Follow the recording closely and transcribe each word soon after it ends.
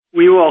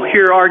We will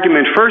hear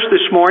argument first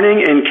this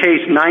morning in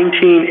case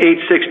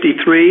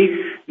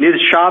 19-863,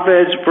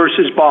 Niz-Chavez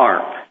versus Barr.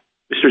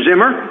 Mr.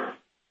 Zimmer?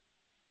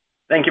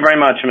 Thank you very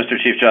much,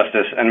 Mr. Chief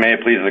Justice, and may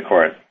it please the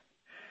Court.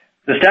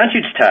 The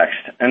statute's text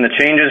and the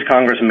changes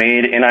Congress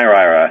made in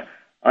IRIRA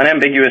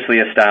unambiguously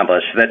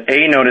establish that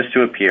a notice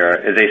to appear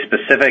is a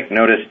specific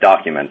notice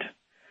document.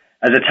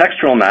 As a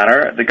textual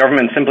matter, the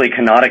government simply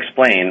cannot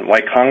explain why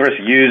Congress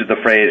used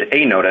the phrase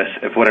a notice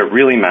if what it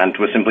really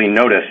meant was simply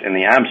notice in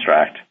the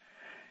abstract.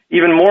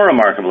 Even more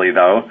remarkably,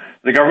 though,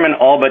 the government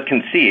all but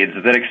concedes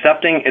that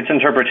accepting its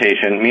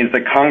interpretation means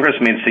that Congress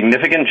made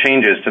significant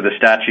changes to the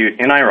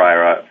statute in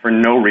IRIRA for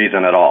no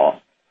reason at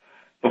all.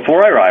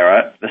 Before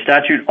IRIRA, the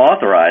statute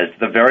authorized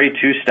the very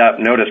two-step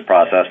notice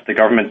process the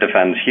government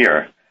defends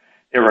here.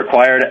 It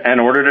required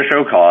an order to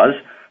show cause,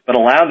 but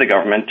allowed the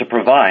government to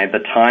provide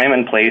the time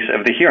and place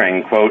of the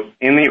hearing, quote,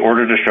 in the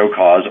order to show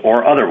cause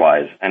or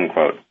otherwise, end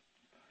quote.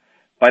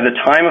 By the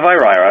time of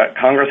IRIRA,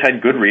 Congress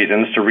had good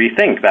reasons to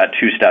rethink that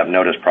two-step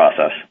notice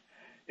process.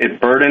 It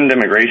burdened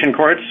immigration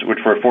courts,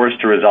 which were forced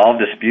to resolve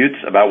disputes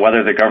about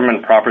whether the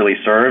government properly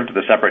served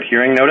the separate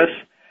hearing notice,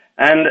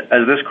 and,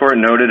 as this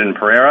court noted in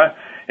Pereira,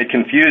 it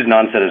confused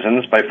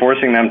non-citizens by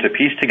forcing them to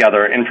piece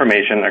together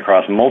information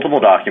across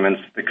multiple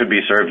documents that could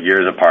be served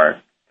years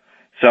apart.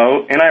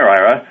 So, in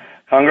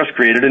IRIRA, Congress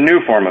created a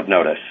new form of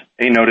notice,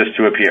 a notice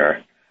to appear.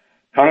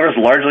 Congress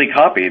largely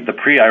copied the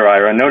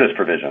pre-IRIRA notice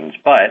provisions,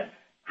 but,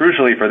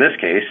 crucially for this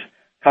case,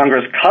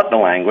 Congress cut the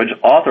language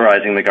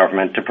authorizing the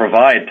government to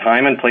provide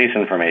time and place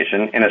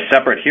information in a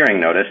separate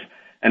hearing notice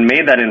and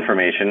made that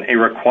information a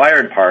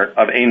required part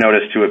of a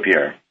notice to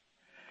appear.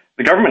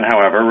 The government,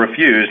 however,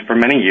 refused for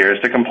many years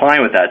to comply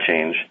with that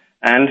change,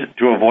 and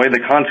to avoid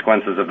the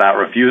consequences of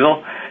that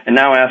refusal, it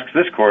now asks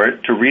this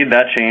court to read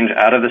that change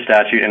out of the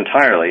statute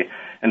entirely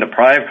and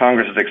deprive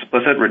Congress's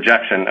explicit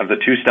rejection of the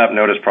two-step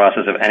notice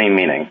process of any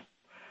meaning.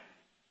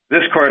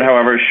 This court,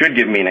 however, should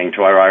give meaning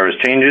to IRIRA's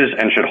changes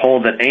and should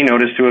hold that a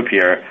notice to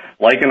appear,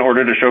 like an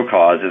order to show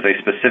cause, is a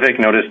specific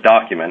notice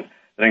document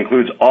that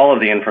includes all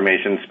of the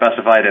information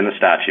specified in the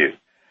statute.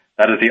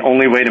 That is the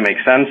only way to make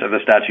sense of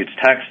the statute's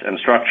text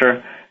and structure,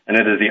 and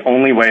it is the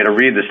only way to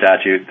read the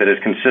statute that is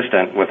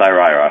consistent with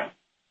IRIRA.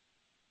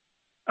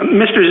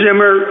 Mr.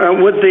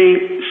 Zimmer, would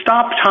the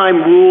stop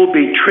time rule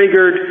be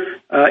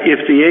triggered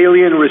if the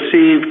alien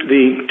received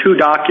the two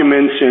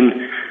documents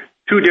in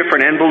two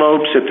different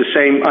envelopes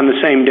on the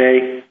same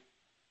day?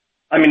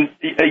 I mean,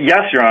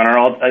 yes, Your Honor.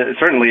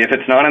 Certainly, if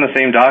it's not in the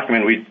same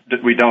document,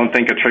 we don't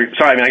think it triggers.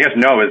 Sorry, I mean, I guess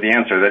no is the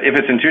answer. That if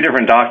it's in two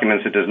different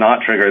documents, it does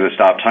not trigger the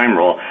stop time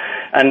rule.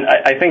 And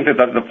I think that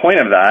the point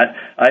of that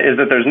is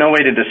that there's no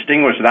way to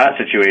distinguish that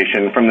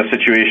situation from the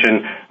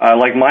situation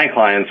like my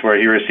client's, where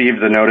he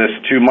received the notice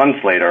 2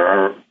 months later,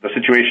 or the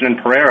situation in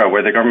Pereira,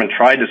 where the government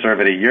tried to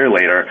serve it a year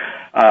later,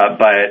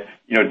 but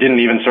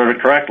didn't even serve it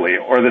correctly,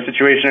 or the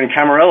situation in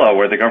Camarillo,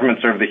 where the government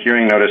served the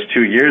hearing notice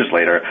 2 years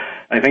later.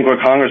 I think what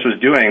Congress was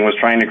doing was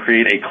trying to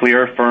create a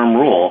clear, firm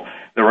rule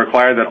that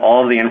required that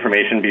all of the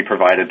information be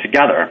provided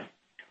together.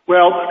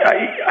 Well,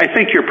 I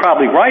think you're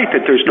probably right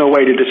that there's no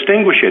way to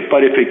distinguish it,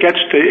 but if it gets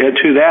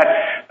to that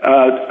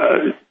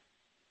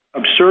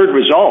absurd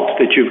result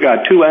that you've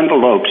got two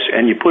envelopes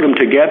and you put them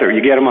together,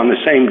 you get them on the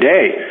same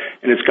day,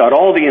 and it's got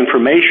all the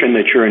information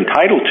that you're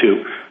entitled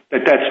to,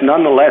 that's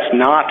nonetheless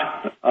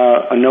not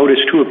a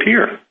notice to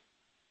appear.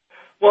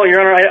 Well,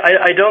 Your Honor,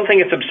 I don't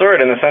think it's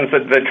absurd in the sense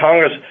that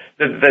Congress,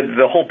 that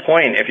the whole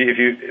point,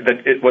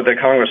 what the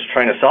Congress was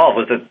trying to solve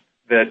was that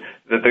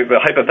the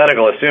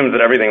hypothetical assumes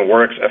that everything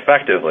works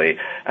effectively,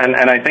 and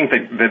I think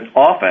that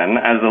often,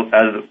 as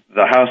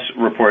the House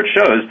report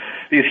shows,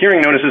 these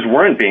hearing notices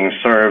weren't being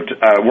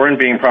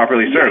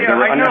properly served. Yeah,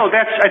 I know.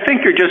 I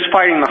think you're just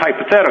fighting the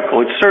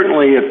hypothetical. It's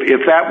certainly,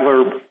 if that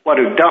were what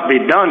had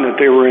be done, that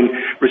they were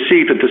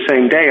received at the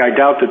same day, I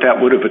doubt that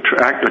would have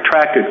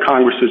attracted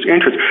Congress's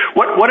interest.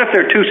 What if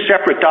they're two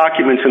separate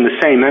documents in the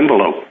same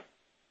envelope?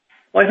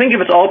 Well, I think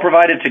if it's all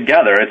provided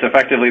together, it's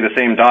effectively the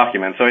same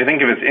document. So I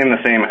think if it's in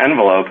the same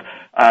envelope,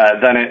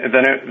 then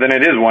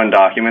it is one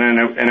document,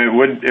 and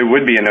it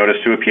would be a notice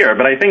to appear.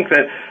 But I think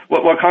that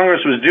what Congress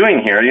was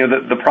doing here,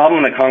 the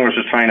problem that Congress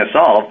was trying to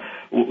solve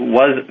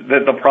was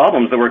that the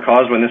problems that were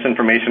caused when this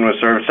information was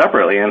served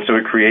separately, and so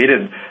it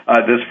created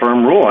this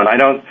firm rule. And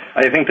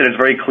I think that it's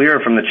very clear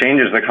from the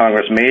changes that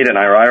Congress made in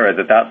IRIRA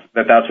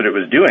that's what it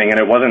was doing, and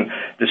it wasn't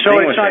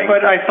distinguishing. So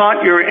but I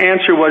thought your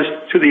answer was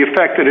to the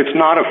effect that it's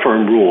not a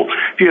firm rule.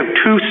 If you have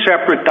two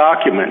separate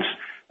documents,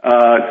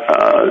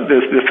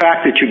 the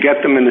fact that you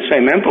get them in the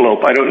same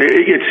envelope,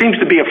 it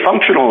seems to be a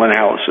functional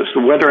analysis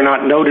of whether or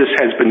not notice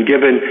has been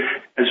given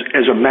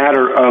as a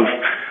matter of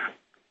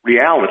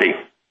reality.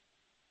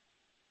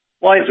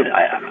 Well,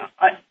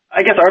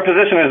 I guess our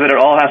position is that it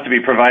all has to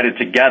be provided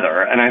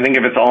together, and I think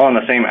if it's all in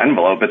the same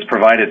envelope, it's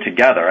provided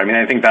together. I mean,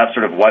 I think that's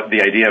sort of what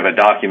the idea of a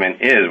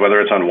document is,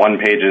 whether it's on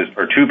 1 page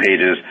or 2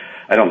 pages,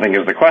 I don't think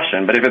is the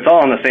question. But if it's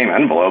all in the same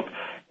envelope,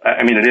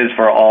 I mean, it is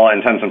for all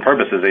intents and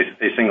purposes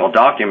a single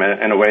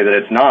document in a way that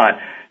it's not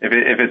if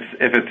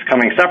it's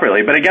coming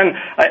separately. But again,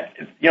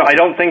 I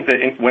don't think that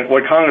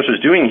what Congress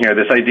is doing here,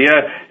 this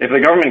idea, if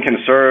the government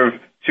can serve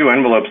two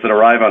envelopes that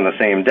arrive on the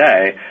same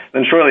day,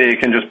 then surely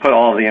it can just put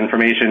all of the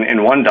information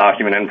in one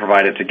document and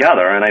provide it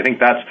together. And I think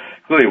that's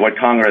clearly what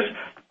Congress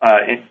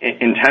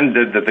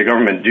intended that the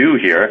government do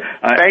here.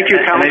 Thank you,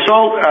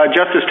 counsel.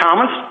 Justice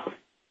Thomas?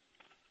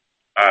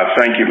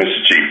 Thank you,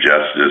 Mr. Chief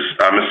Justice.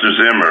 Mr.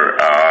 Zimmer,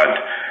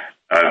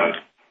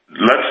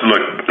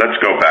 let's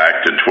go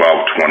back to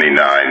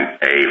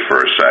 1229A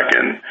for a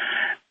second.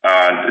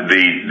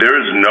 There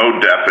is no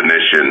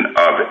definition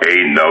of a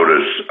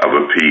notice of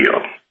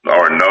appeal,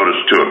 or notice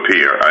to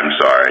appear, I'm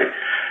sorry.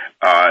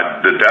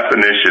 The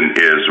definition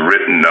is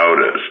written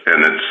notice,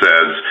 and it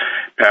says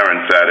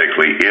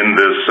parenthetically in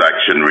this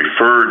section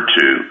referred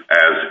to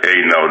as a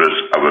notice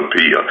of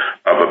appeal,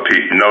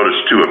 notice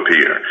to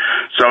appear.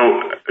 So,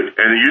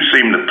 and you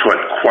seem to put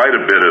quite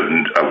a bit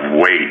of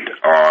weight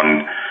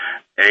on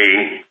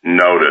a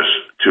notice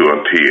to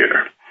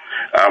appear.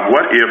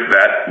 What if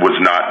that was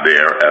not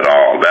there at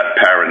all? That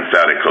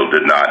parenthetical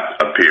did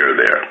not appear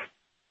there.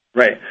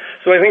 Right.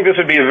 So I think this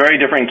would be a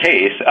very different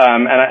case,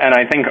 and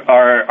I think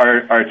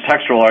our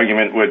textual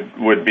argument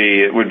would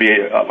be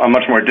a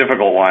much more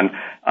difficult one.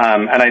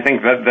 And I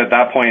think that at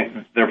that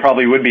point there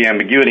probably would be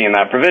ambiguity in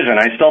that provision.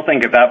 I still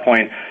think at that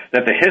point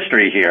that the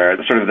history here,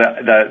 sort of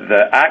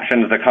the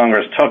actions that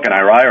Congress took in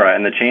IRIRA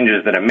and the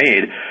changes that it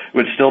made,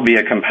 would still be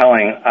a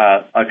compelling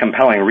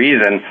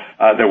reason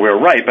that we're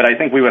right. But I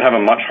think we would have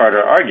a much harder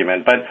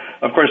argument. But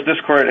of course,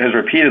 this court has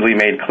repeatedly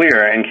made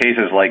clear in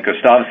cases like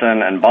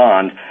Gustafson and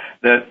Bond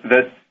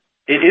that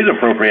it is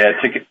appropriate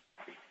to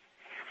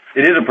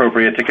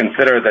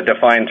consider the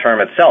defined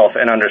term itself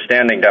in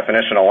understanding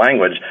definitional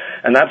language,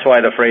 and that's why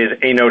the phrase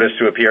 "a notice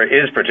to appear"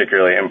 is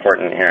particularly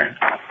important here.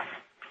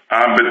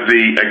 But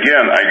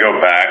again, I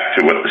go back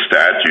to what the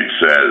statute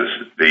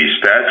says. The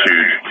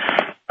statute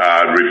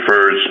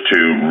refers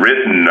to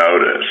written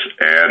notice,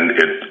 and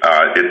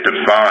it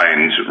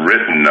defines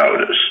written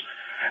notice.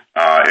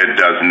 It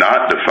does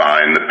not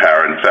define the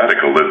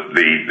parenthetical.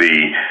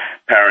 The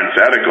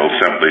parenthetical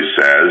simply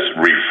says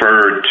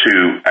referred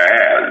to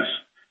as.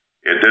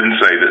 It didn't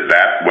say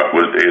that what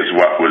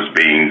was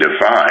being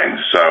defined.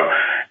 So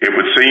it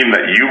would seem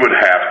that you would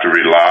have to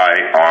rely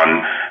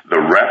on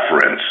the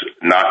reference,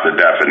 not the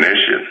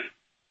definition.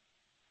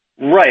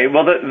 Right.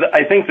 Well,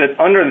 I think that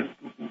under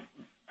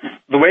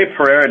the way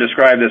Pereira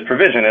described this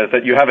provision is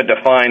that you have a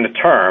defined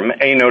term,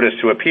 a notice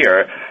to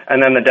appear,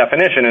 and then the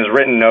definition is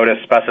written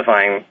notice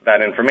specifying that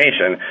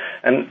information.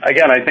 And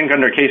again, I think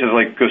under cases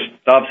like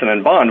Gustafson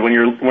and Bond, when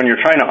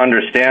you're trying to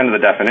understand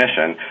the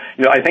definition,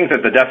 I think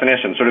that the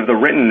definition, sort of the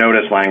written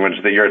notice language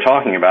that you're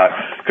talking about,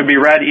 could be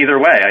read either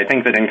way. I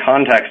think that in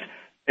context,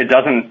 it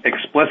doesn't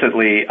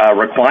explicitly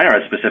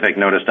require a specific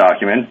notice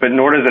document, but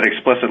nor does it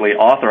explicitly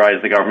authorize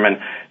the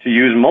government to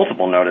use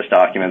multiple notice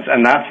documents.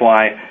 And that's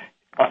why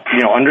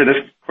under this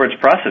court's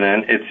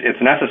precedent,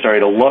 it's necessary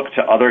to look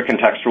to other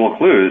contextual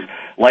clues,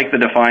 like the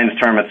defined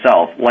term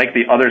itself, like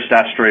the other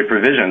statutory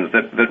provisions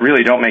that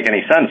really don't make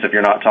any sense if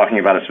you're not talking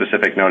about a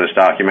specific notice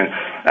document,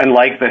 and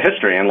like the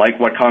history, and like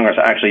what Congress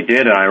actually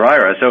did in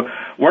IRIRA. So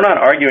we're not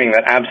arguing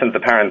that absent the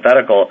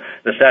parenthetical,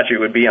 the statute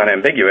would be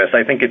unambiguous.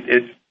 I think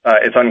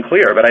it's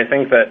unclear, but I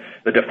think that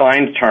the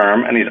defined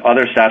term and these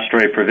other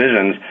statutory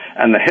provisions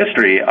and the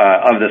history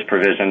of this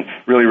provision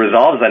really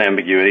resolves that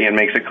ambiguity and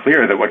makes it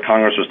clear that what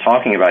Congress was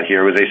talking about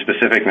here was a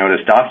specific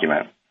notice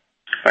document.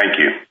 Thank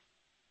you.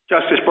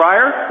 Justice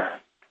Breyer?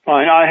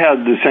 I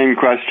had the same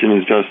question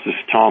as Justice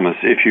Thomas.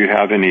 If you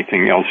have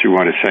anything else you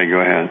want to say, go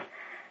ahead.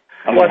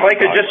 Well, if I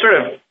could just sort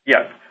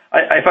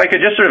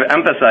of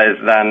emphasize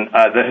then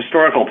the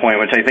historical point,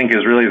 which I think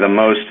is really the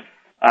most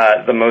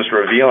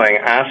revealing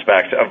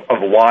aspect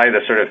of why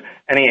the sort of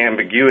any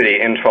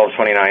ambiguity in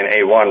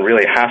 1229A1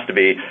 really has to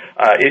be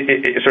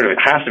it sort of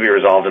has to be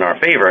resolved in our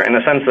favor, in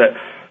the sense that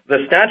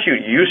the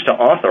statute used to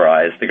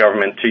authorize the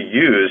government to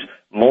use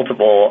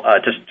multiple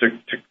to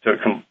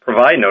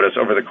provide notice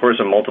over the course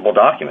of multiple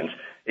documents.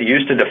 It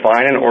used to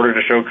define an order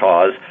to show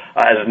cause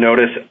as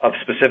notice of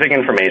specific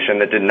information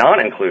that did not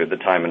include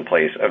the time and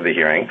place of the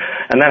hearing,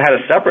 and then had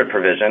a separate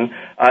provision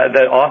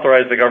that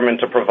authorized the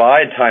government to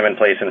provide time and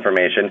place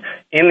information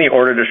in the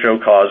order to show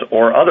cause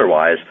or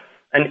otherwise.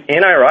 And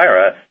in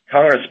IRIRA,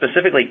 Congress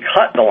specifically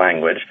cut the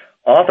language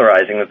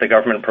authorizing that the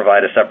government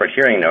provide a separate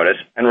hearing notice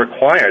and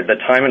required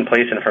that time and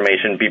place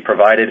information be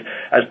provided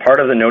as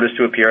part of the notice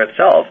to appear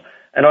itself.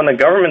 And on the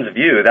government's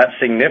view,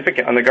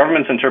 on the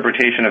government's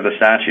interpretation of the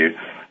statute,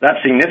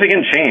 that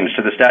significant change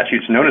to the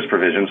statute's notice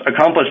provisions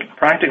accomplished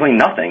practically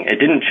nothing.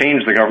 It didn't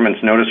change the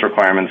government's notice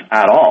requirements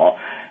at all.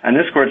 And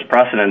this court's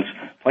precedents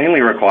plainly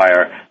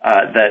require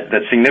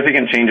that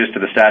significant changes to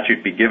the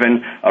statute be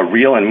given a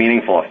real and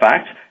meaningful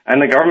effect.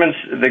 And the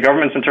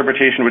government's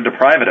interpretation would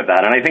deprive it of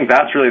that. And I think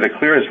that's really the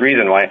clearest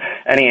reason why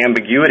any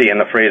ambiguity in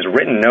the phrase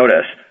written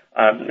notice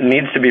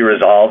needs to be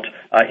resolved,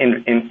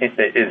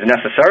 is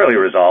necessarily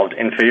resolved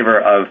in favor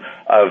of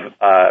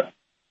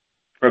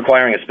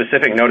requiring a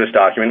specific notice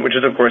document, which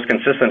is, of course,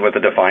 consistent with the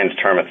defined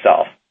term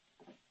itself.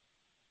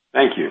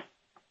 Thank you.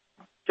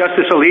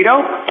 Justice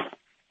Alito?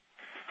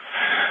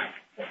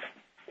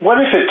 What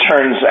if it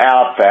turns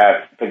out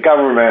that the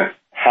government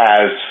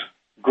has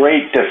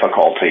great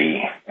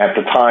difficulty at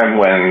the time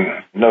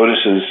when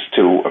notices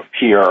to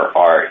appear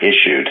are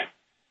issued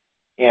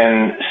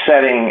in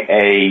setting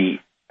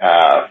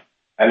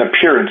an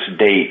appearance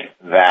date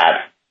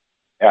that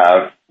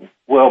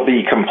will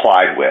be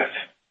complied with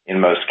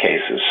in most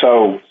cases?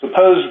 So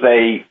suppose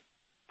they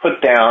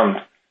put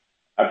down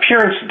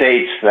appearance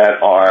dates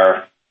that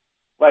are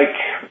like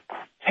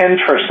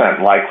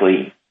 10%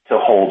 likely to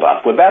hold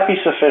up. Would that be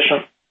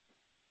sufficient?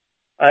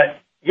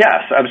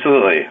 Yes,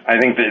 absolutely. I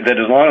think that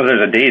as long as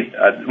there's a date,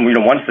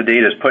 once the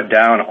date is put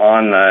down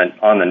on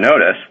the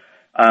notice,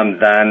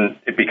 then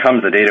it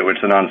becomes the date at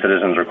which the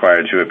non-citizen is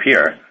required to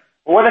appear.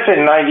 What if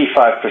in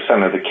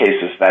 95% of the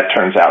cases that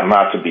turns out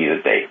not to be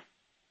the date?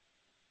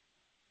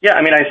 Yeah,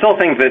 I mean, I don't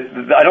think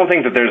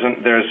that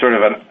there's sort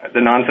of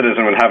the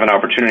non-citizen would have an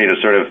opportunity to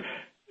sort of,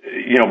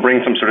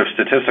 bring some sort of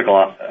statistical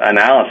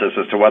analysis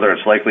as to whether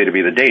it's likely to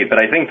be the date. But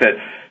I think that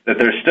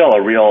there's still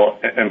a real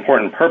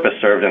important purpose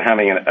served in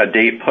having a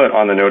date put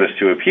on the notice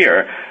to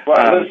appear. Well,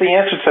 was the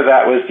answer to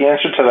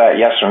that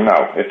yes or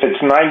no? If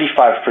it's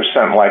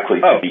 95% likely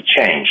to be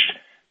changed,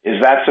 is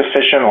that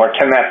sufficient, or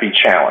can that be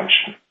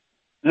challenged?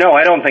 No,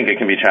 I don't think it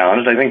can be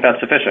challenged. I think that's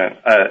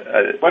sufficient.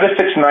 What if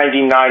it's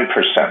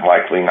 99%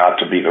 likely not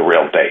to be the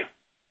real date?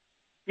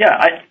 Yeah,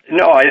 I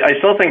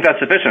still think that's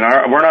sufficient.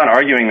 We're not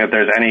arguing that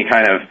there's any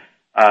kind of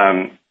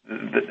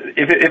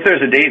if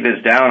there's a date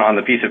that's down on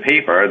the piece of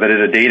paper that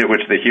is a date at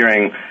which the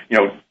hearing,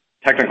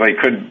 technically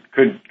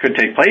could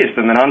take place,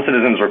 then the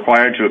non-citizen is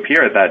required to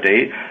appear at that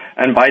date,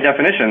 and by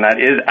definition, that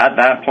is at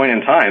that point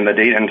in time the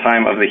date and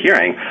time of the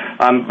hearing.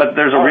 But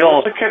there's a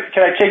real.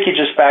 Can I take you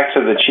just back to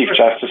the Chief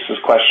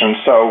Justice's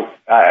question? So,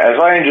 as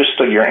I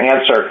understood your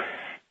answer,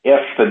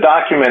 if the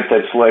document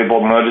that's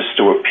labeled "Notice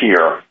to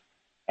Appear"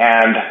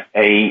 and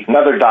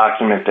another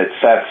document that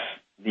sets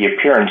the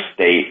appearance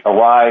date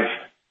arrive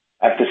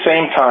at the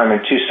same time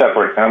in two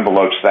separate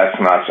envelopes, that's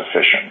not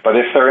sufficient. But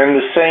if they're in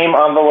the same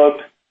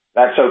envelope,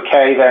 that's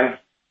okay then?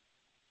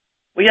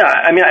 Well, yeah,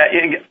 I mean,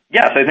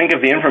 yes, I think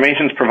if the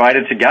information is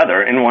provided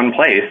together in one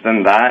place,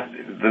 then that's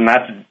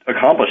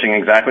accomplishing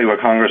exactly what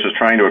Congress is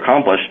trying to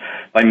accomplish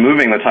by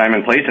moving the time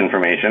and place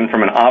information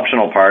from an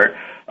optional part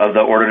of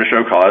the order to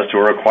show cause to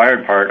a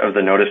required part of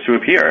the notice to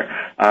appear.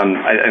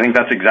 I think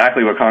that's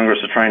exactly what Congress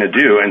is trying to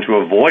do, and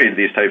to avoid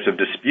these types of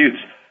disputes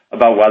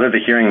about whether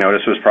the hearing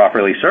notice was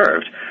properly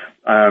served.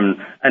 And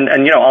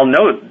I'll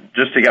note,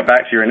 just to get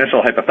back to your initial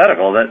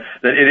hypothetical, that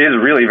it is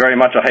really very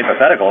much a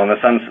hypothetical in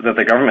the sense that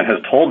the government has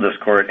told this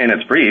court in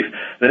its brief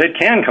that it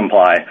can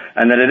comply,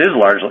 and that it is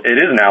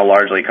now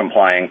largely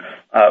complying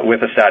with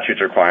the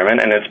statute's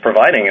requirement, and it's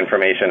providing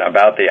information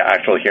about the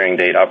actual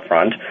hearing date up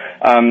front.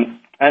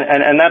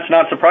 And that's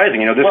not surprising.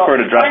 This court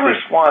addressed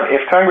this.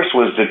 If Congress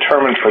was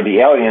determined for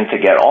the alien to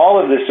get all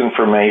of this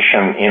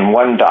information in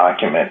one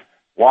document,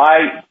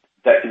 why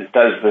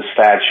does the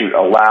statute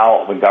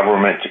allow the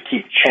government to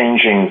keep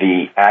changing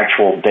the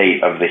actual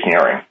date of the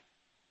hearing?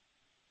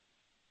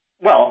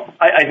 Well,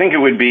 I think it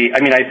would be. I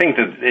mean, I think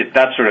that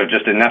that's sort of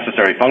just a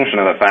necessary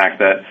function of the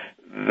fact that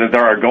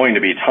there are going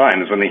to be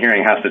times when the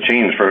hearing has to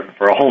change for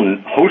a whole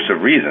host of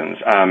reasons.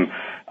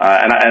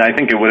 And I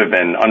think it would have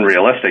been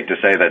unrealistic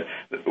to say that,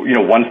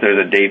 once there's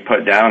a date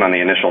put down on the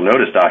initial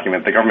notice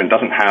document, the government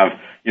doesn't have,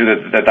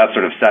 that's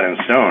sort of set in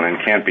stone and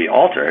can't be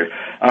altered.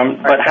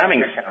 But having...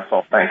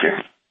 Counsel, thank you.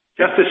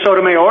 Justice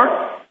Sotomayor?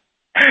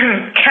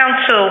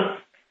 Counsel,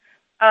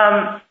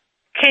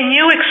 can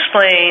you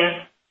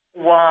explain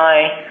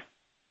why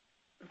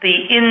the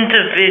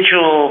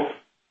individual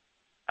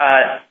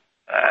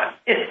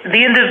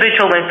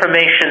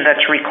information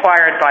that's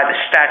required by the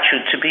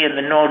statute to be in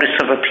the notice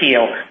of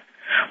appeal,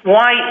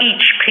 why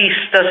each piece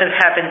doesn't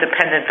have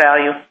independent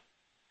value?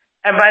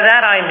 And by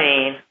that I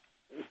mean,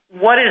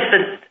 what is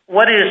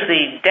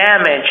the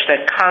damage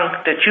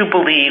that you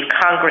believe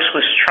Congress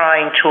was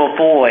trying to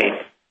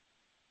avoid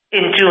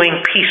in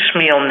doing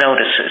piecemeal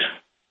notices?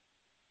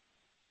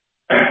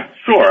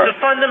 Sure. The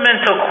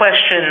fundamental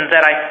question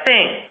that I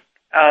think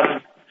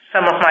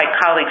some of my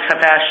colleagues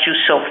have asked you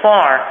so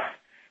far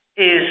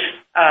is,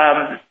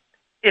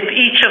 if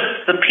each of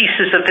the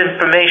pieces of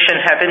information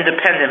have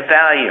independent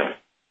value,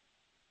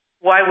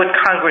 why would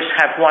Congress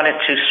have wanted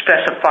to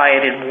specify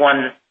it in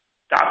one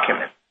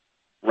document?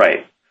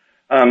 Right.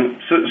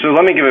 So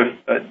let me give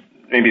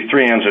maybe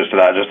three answers to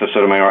that, Justice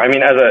Sotomayor. I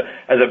mean,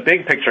 as a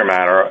big picture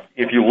matter,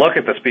 if you look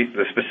at the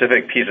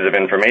specific pieces of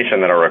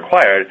information that are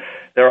required,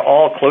 they're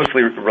all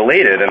closely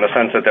related in the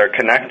sense that they're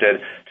connected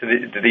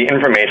to the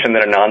information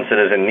that a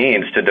non-citizen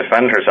needs to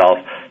defend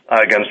herself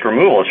against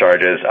removal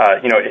charges.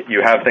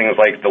 You have things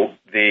like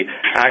the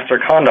acts or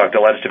conduct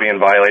alleged to be in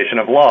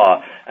violation of law,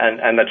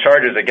 and the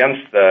charges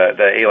against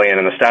the alien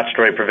and the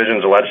statutory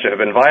provisions alleged to have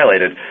been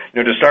violated.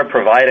 To start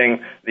providing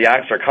the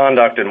acts or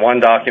conduct in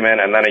one document,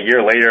 and then a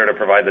year later to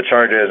provide the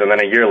charges, and then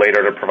a year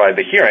later to provide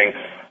the hearing,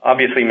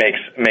 obviously makes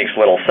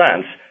little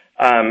sense.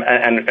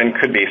 and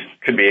could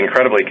be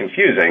incredibly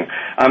confusing.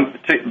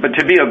 But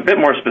to be a bit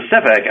more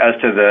specific as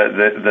to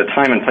the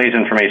time and place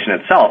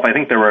information itself, I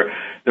think there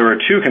were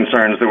two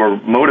concerns that were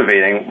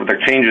motivating the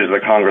changes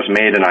that Congress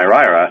made in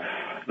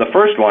IRIRA. The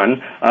first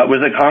one was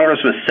that Congress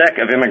was sick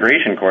of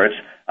immigration courts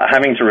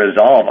having to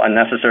resolve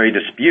unnecessary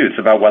disputes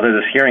about whether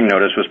this hearing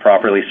notice was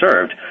properly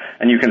served.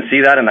 And you can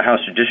see that in the House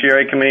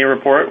Judiciary Committee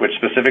report, which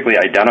specifically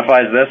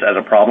identifies this as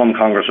a problem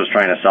Congress was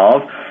trying to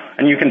solve.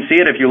 And you can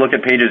see it if you look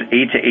at pages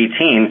 8 to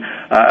 18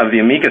 of the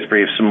amicus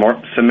briefs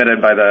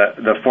submitted by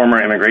the former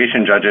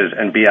immigration judges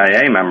and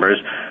BIA members,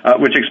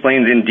 which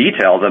explains in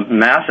detail the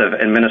massive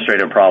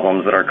administrative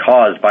problems that are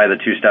caused by the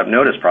two-step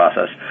notice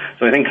process.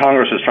 So I think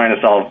Congress was trying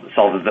to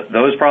solve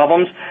those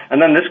problems.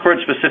 And then this court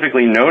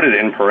specifically noted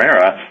in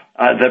Pereira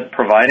that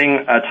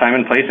providing time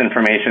and place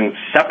information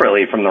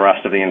separately from the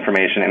rest of the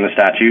information in the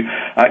statute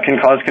can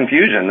cause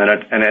confusion,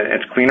 and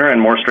it's cleaner and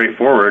more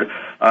straightforward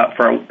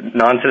for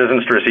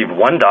non-citizens to receive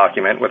one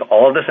document with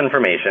all of this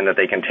information that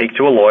they can take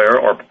to a lawyer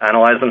or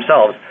analyze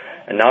themselves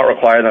and not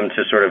require them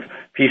to sort of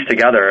piece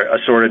together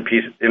assorted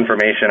piece of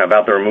information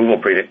about the removal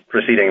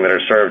proceeding that are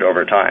served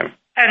over time.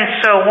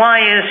 And so why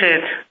is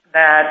it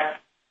that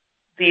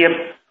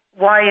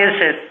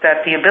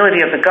the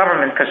ability of the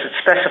government, because it's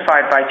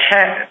specified by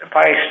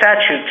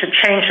statute, to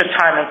change the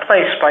time and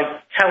place by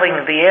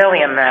telling the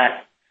alien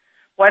that,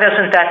 why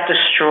doesn't that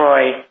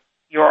destroy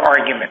your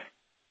argument?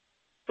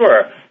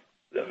 Sure.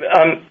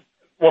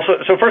 Well,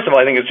 so first of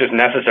all, I think it's just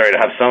necessary to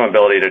have some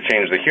ability to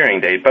change the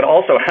hearing date, but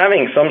also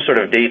having some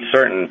sort of date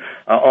certain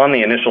on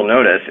the initial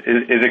notice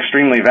is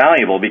extremely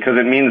valuable, because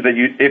it means that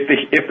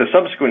if the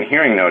subsequent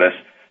hearing notice,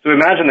 so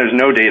imagine there's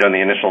no date on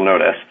the initial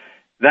notice,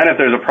 then if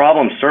there's a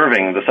problem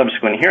serving the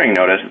subsequent hearing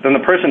notice, then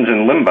the person's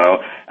in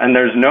limbo, and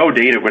there's no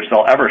date at which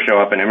they'll ever show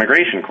up in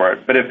immigration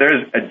court. But if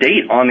there's a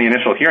date on the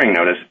initial hearing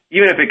notice,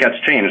 even if it gets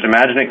changed,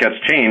 imagine it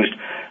gets changed,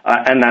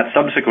 and that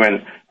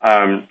subsequent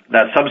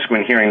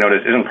hearing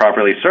notice isn't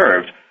properly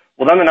served,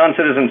 well, then the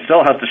non-citizen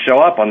still has to show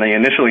up on the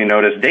initially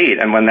noticed date,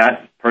 and when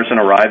that person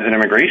arrives in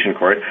immigration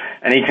court,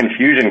 any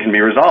confusion can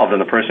be resolved, and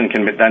the person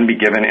can then be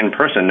given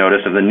in-person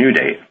notice of the new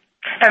date.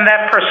 And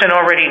that person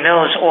already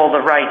knows all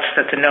the rights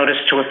that the notice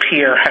to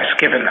appear has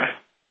given them.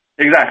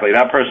 Exactly.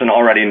 That person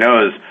already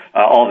knows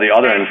all the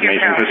other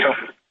information.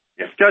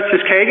 Yes.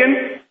 Justice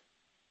Kagan?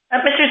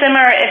 Mr.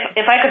 Zimmer,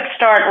 if I could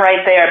start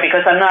right there,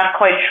 because I'm not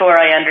quite sure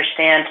I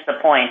understand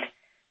the point.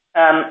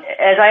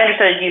 As I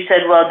understood, you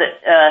said, well, that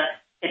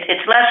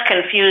it's less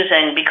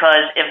confusing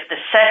because if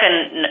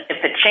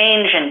the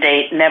change in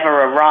date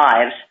never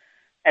arrives,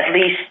 at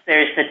least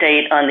there's the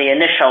date on the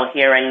initial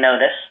hearing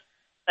notice.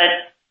 But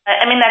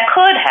I mean, that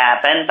could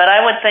happen, but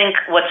I would think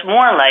what's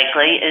more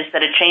likely is that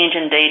a change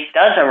in date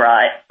does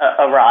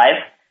arrive,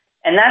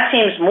 and that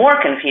seems more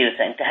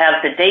confusing, to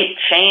have the date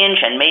change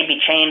and maybe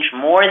change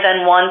more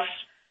than once.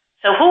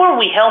 So who are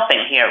we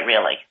helping here,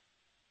 really?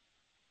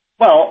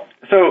 Well,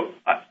 so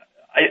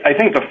I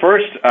think the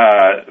first,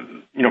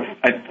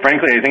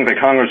 frankly, I think that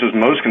Congress was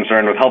most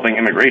concerned with helping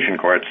immigration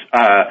courts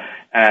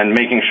and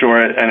making sure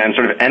and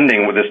sort of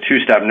ending with this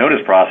two-step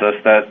notice process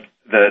that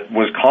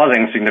was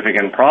causing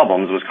significant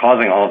problems, was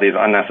causing all of these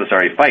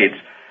unnecessary fights,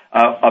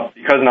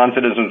 because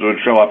non-citizens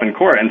would show up in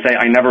court and say,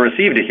 I never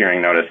received a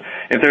hearing notice.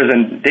 If there's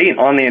a date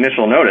on the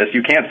initial notice,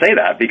 you can't say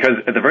that, because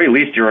at the very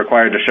least you're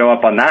required to show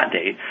up on that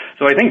date.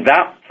 So I think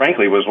that,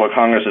 frankly, was what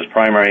Congress's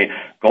primary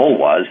goal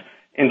was.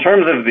 In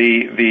terms of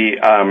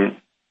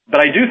but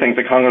I do think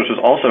that Congress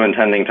was also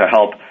intending to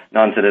help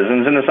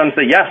non-citizens in the sense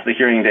that, yes, the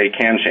hearing date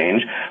can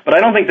change, but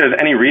I don't think there's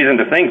any reason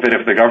to think that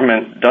if the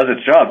government does its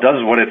job,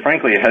 does what it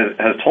frankly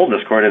has told this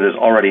court it is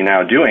already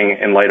now doing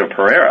in light of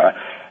Pereira,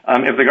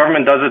 if the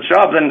government does its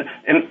job, then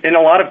in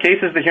a lot of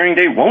cases the hearing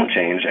date won't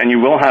change, and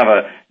you will have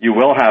a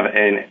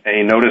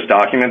notice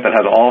document that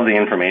has all of the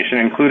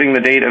information, including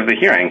the date of the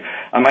hearing.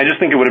 I just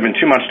think it would have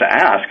been too much to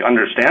ask,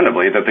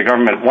 understandably, that the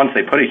government, once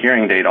they put a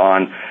hearing date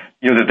on,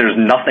 that there's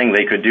nothing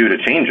they could do to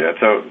change it.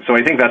 So I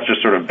think that's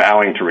just sort of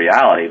bowing to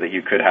reality that you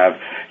could have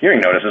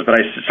hearing notices, but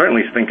I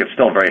certainly think it's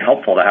still very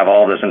helpful to have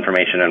all this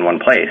information in one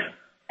place.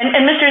 And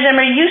Mr.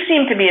 Zimmer, you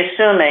seem to be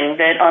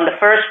assuming that on the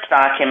first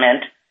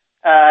document,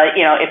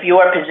 if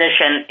your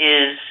position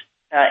is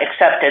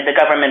accepted, the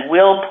government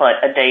will put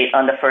a date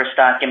on the first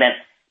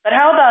document. But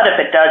how about if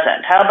it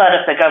doesn't? How about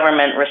if the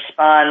government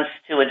responds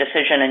to a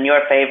decision in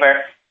your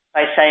favor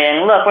by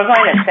saying, look, we're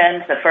going to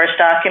send the first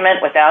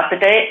document without the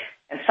date,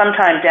 and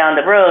sometime down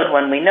the road,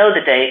 when we know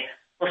the date,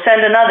 we'll send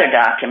another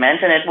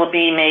document, and it will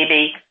be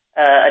maybe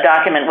a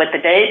document with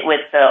the date, with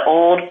the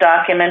old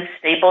document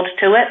stapled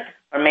to it,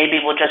 or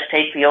maybe we'll just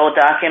take the old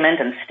document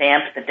and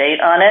stamp the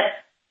date on it.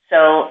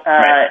 So,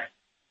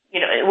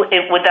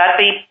 would that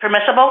be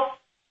permissible?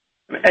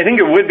 I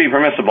think it would be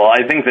permissible.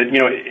 I think that,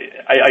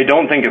 I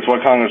don't think it's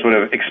what Congress would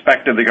have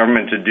expected the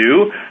government to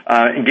do,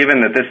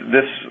 given that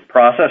this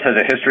process has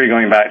a history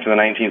going back to the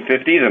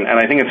 1950s. And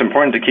I think it's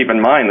important to keep in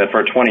mind that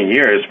for 20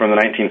 years, from the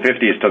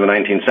 1950s to the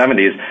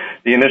 1970s,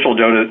 the initial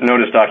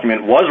notice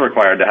document was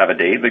required to have a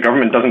date. The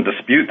government doesn't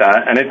dispute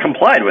that, and it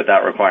complied with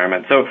that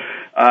requirement. So,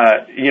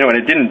 and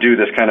it didn't do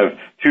this kind of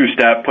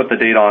two-step, put the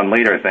date on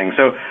later thing.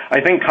 So I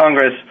think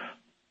Congress...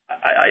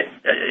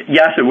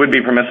 yes, it would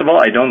be permissible.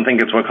 I don't think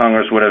it's what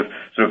Congress would have,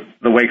 sort of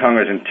the way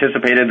Congress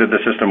anticipated that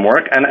the system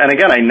work. And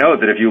again, I know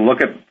that if you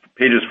look at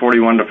pages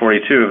 41 to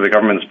 42 of the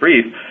government's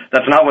brief,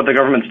 that's not what the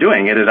government's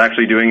doing. It is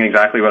actually doing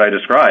exactly what I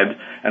described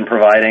and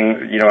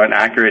providing, an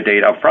accurate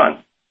date up front.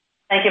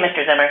 Thank you,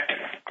 Mr. Zimmer.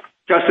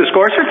 Justice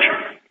Gorsuch?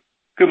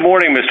 Good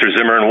morning, Mr.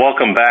 Zimmer, and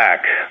welcome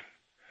back.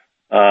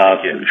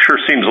 Sure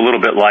seems a little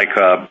bit like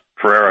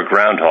Pereira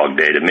Groundhog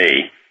Day to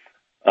me.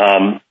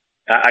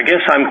 I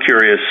guess I'm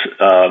curious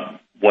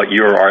what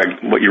your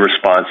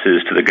response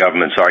is to the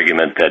government's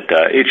argument that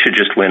it should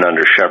just win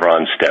under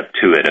Chevron Step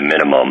 2 at a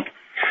minimum.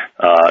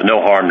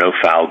 No harm, no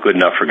foul, good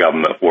enough for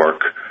government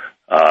work.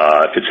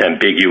 If it's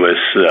ambiguous,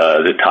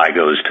 the tie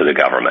goes to the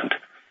government.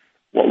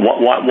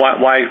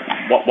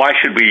 Why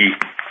should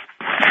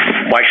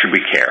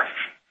we care?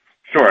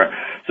 Sure.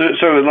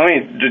 So let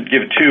me just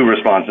give two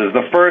responses.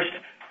 The first,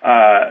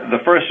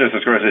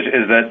 Justice Gorsuch,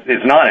 is that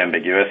it's not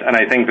ambiguous, and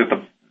I think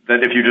that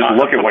if you just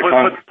look at what...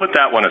 Put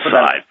that one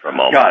aside for a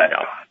moment. Got it.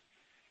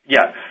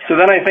 Yeah. So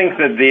then I think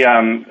that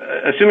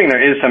assuming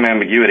there is some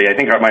ambiguity, I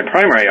think my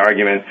primary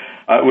argument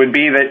would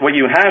be that what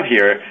you have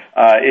here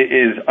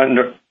is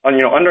under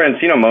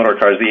Encino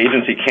Motor Cars, the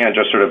agency can't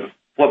just sort of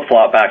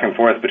flip-flop back and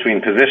forth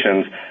between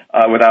positions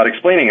without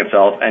explaining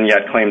itself and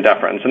yet claim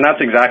deference. And that's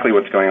exactly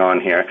what's going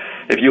on here.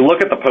 If you look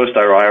at the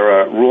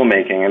post-IRIRA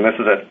rulemaking, and this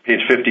is at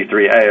page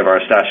 53A of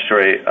our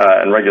statutory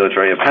and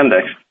regulatory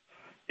appendix,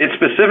 it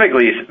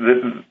specifically,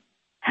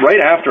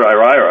 right after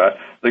IRIRA,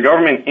 the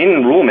government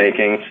in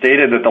rulemaking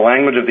stated that the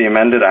language of the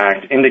amended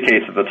act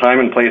indicates that the time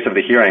and place of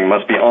the hearing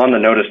must be on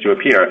the notice to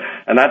appear,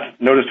 and that's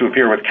notice to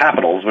appear with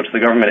capitals, which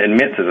the government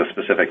admits is a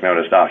specific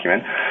notice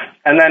document.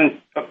 And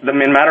then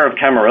in matter of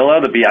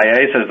Camarillo, the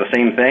BIA says the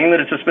same thing,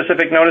 that it's a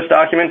specific notice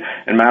document.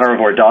 In matter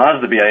of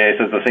Ordaz, the BIA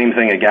says the same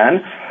thing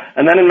again.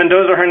 And then in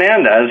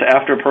Mendoza-Hernandez,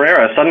 after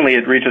Pereira, suddenly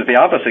it reaches the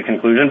opposite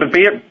conclusion, but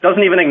BIA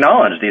doesn't even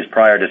acknowledge these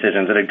prior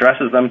decisions. It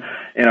addresses them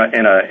in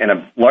a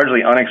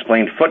largely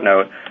unexplained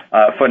footnote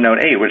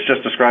 8, which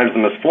just describes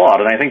them as flawed.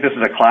 And I think this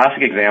is a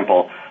classic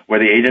example where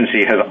the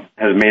agency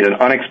has made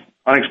an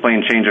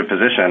unexplained change of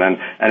position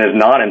and is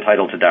not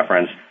entitled to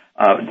deference.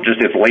 Just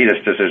its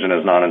latest decision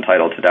is not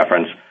entitled to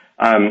deference.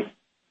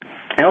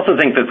 I also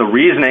think that the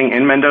reasoning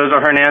in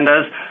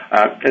Mendoza-Hernandez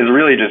is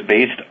really just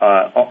based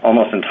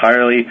almost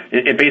entirely,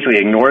 it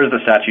basically ignores the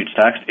statute's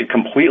text. It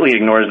completely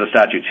ignores the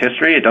statute's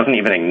history. It doesn't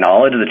even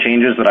acknowledge the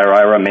changes that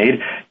IRIRA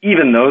made,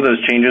 even though those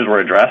changes were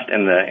addressed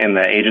in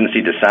the agency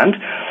dissent.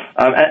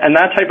 And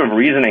that type of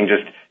reasoning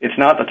it's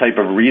not the type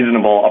of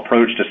reasonable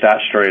approach to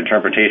statutory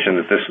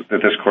interpretation that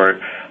this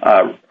court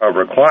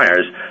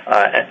requires,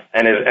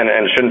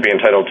 and shouldn't be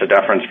entitled to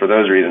deference for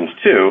those reasons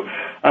too.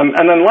 And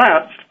then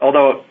last,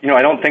 although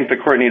I don't think the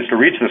court needs to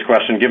reach this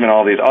question given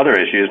all these other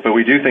issues, but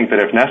we do think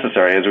that if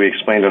necessary, as we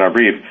explained in our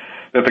brief,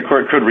 that the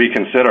court could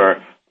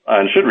reconsider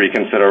and should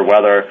reconsider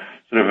whether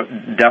sort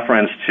of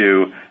deference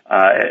to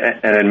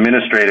an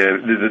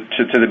administrative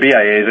to the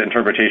BIA's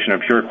interpretation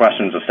of pure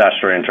questions of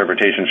statutory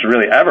interpretation should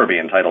really ever be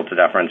entitled to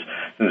deference,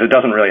 since it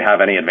doesn't really have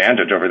any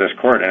advantage over this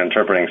court in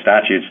interpreting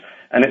statutes.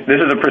 And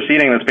this is a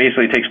proceeding that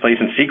basically takes place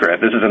in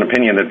secret. This is an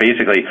opinion that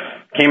basically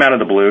came out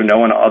of the blue. No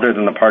one other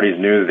than the parties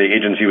knew that the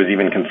agency was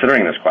even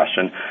considering this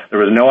question.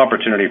 There was no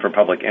opportunity for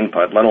public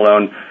input, let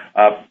alone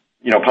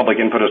public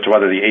input as to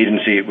whether the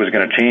agency was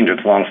going to change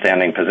its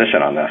longstanding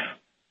position on this.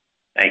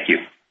 Thank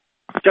you.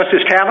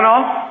 Justice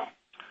Kavanaugh?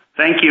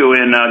 Thank you,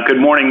 and good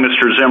morning,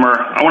 Mr. Zimmer.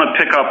 I want to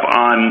pick up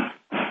on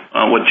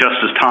what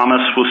Justice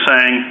Thomas was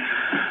saying.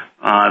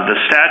 The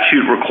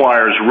statute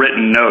requires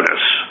written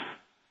notice,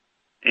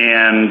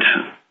 and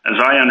as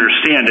I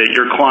understand it,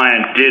 your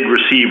client did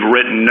receive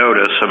written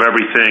notice of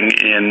everything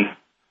in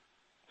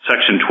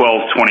Section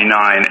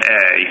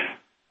 1229A.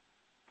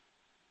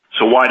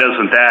 So why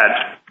doesn't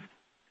that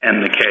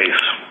end the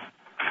case?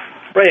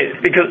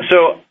 Right, because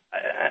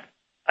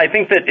I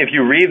think that if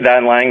you read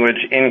that language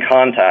in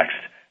context,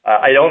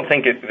 I don't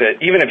think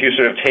that even if you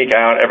sort of take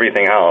out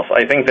everything else,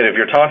 I think that if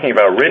you're talking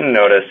about written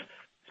notice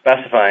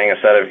specifying a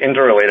set of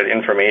interrelated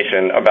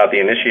information about the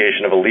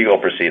initiation of a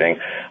legal proceeding,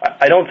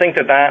 I don't think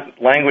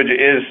that language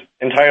is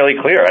entirely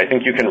clear. I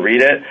think you can read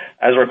it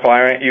as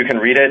requiring, you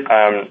can read it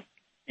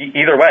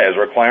either way, as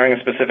requiring a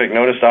specific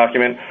notice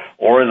document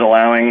or as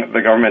allowing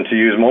the government to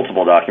use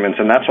multiple documents.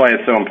 And that's why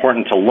it's so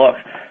important to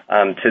look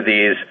to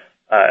these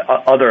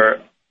other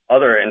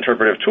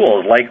interpretive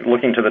tools, like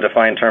looking to the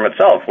defined term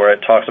itself, where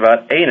it talks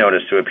about a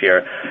notice to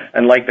appear,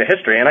 and like the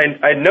history. And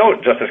I'd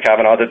note, Justice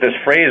Kavanaugh, that this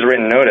phrase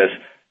written notice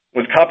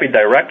was copied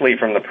directly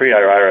from the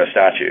pre-IRIRA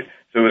statute.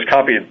 So it was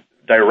copied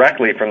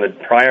directly from the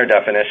prior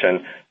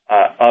definition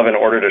of an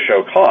order to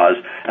show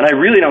cause. And I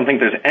really don't think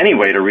there's any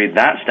way to read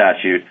that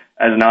statute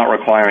as not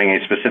requiring a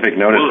specific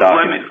notice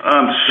document.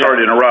 I'm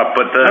sorry to interrupt,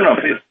 but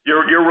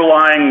you're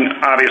relying,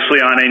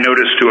 obviously, on a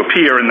notice to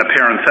appear in the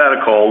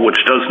parenthetical, which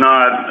does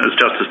not, as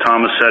Justice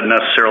Thomas said,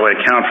 necessarily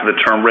account for the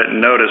term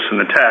written notice in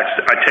the text.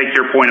 I take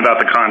your point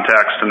about the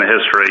context and the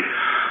history.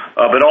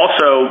 But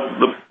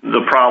also,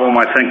 the problem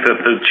I think that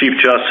the Chief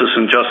Justice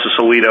and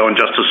Justice Alito and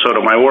Justice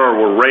Sotomayor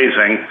were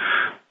raising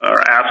or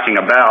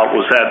asking about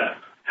was that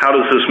how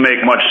does this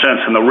make much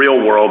sense in the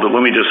real world?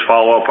 Let me just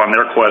follow up on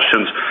their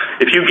questions.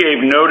 If you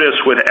gave notice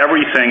with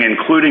everything,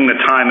 including the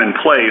time and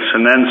place,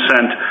 and then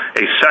sent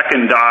a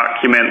second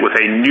document with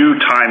a new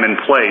time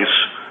and place,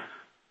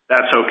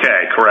 that's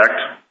okay, correct?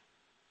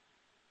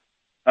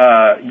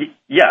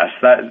 Yes,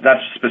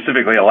 that's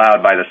specifically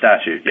allowed by the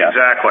statute, yes.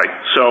 Exactly.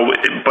 So,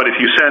 but if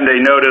you send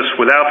a notice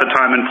without the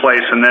time and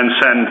place and then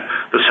send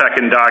the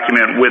second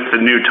document with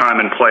the new time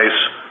and place,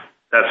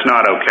 that's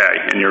not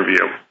okay in your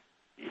view.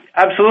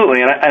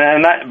 Absolutely,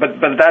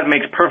 but that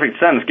makes perfect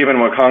sense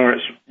given what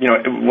Congress,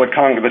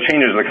 the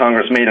changes that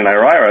Congress made in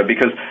IRIRA,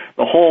 because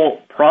the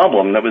whole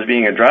problem that was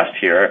being addressed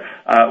here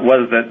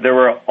was that there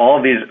were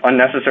all these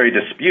unnecessary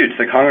disputes.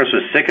 That Congress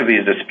was sick of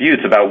these disputes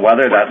about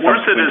whether that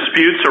weren't the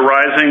disputes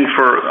arising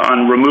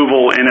on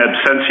removal in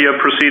absentia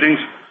proceedings.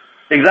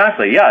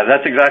 Exactly. Yeah,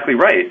 that's exactly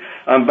right.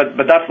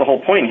 But that's the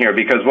whole point here,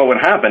 because what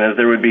would happen is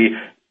there would be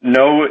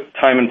no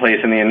time and place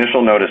in the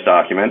initial notice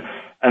document,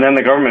 and then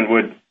the government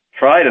would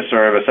try to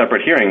serve a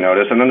separate hearing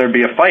notice, and then there'd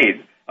be a fight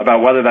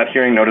about whether that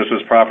hearing notice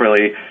was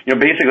properly,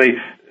 basically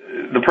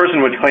the person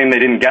would claim they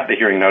didn't get the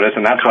hearing notice,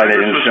 and that's why they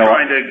didn't show up.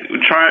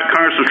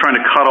 Congress was trying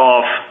to cut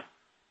off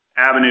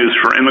avenues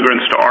for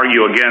immigrants to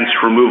argue against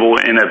removal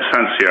in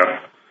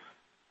absentia.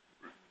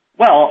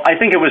 Well, I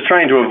think it was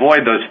trying to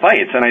avoid those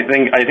fights, and I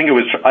think it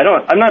was.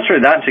 I'm not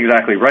sure that's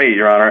exactly right,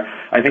 Your Honor.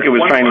 I think it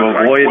was trying to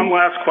avoid. One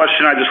last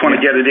question, I just want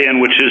to get it in,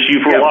 which is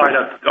you've relied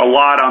a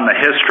lot on the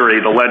history,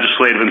 the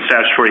legislative and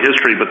statutory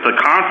history, but the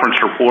conference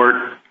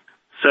report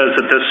says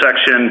that this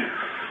section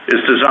is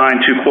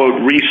designed to, quote,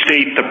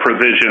 restate the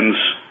provisions,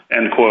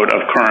 end quote,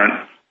 of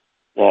current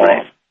law.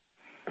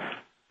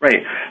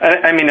 Right.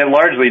 I mean, it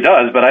largely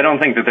does, but I don't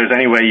think that there's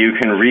any way you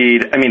can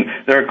read. I mean,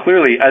 there are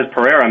clearly, as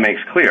Pereira makes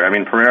clear,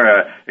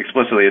 Pereira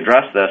explicitly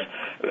addressed this,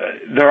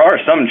 there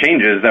are some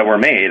changes that were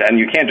made, and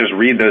you can't just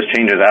read those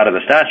changes out of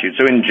the statute.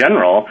 So in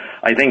general,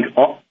 I think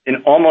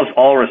in almost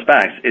all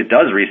respects, it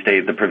does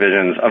restate the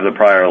provisions of the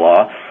prior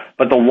law.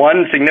 But the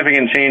one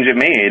significant change it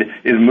made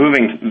is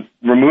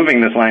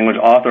removing this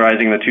language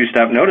authorizing the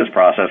two-step notice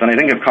process. And I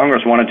think if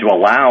Congress wanted to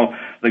allow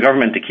the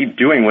government to keep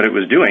doing what it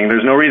was doing,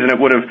 there's no reason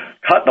it would have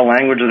cut the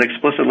language that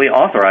explicitly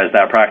authorized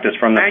that practice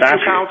from the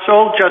statute. Thank you,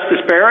 counsel.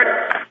 Justice Barrett?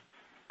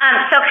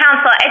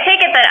 Counsel, I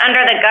take it that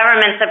under the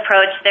government's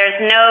approach, there's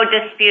no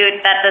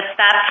dispute that the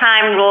stop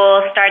time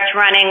rule starts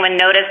running when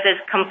notice is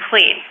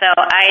complete. So,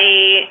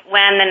 i.e.,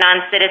 when the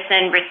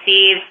non-citizen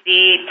receives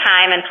the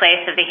time and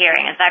place of the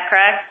hearing. Is that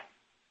correct?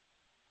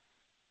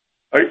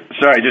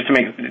 Sorry,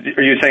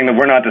 are you saying that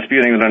we're not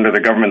disputing that under the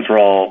government's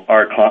rule,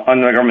 our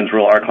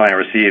client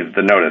received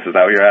the notice? Is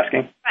that what you're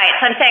asking? Right.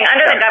 So I'm saying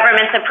under the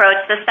government's approach,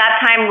 the stop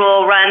time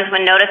rule runs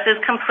when notice is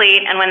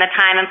complete and when the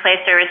time and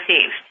place are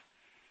received.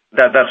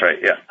 That's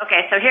right, yeah.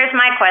 Okay, so here's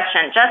my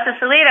question. Justice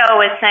Alito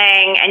was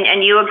saying,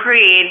 and you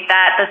agreed,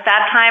 that the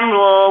stop time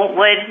rule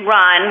would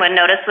run when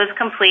notice was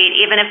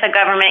complete, even if the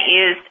government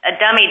used a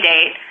dummy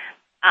date,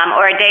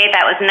 or a date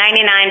that was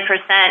 99%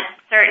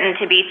 certain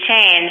to be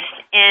changed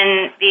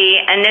in the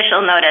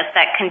initial notice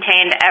that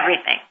contained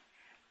everything.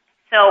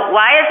 So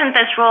why isn't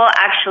this rule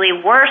actually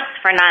worse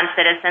for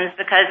non-citizens?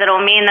 Because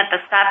it'll mean that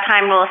the stop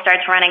time rule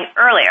starts running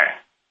earlier.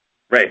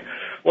 Right.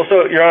 Well,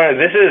 so, Your Honor,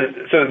 this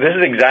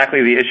is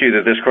exactly the issue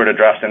that this court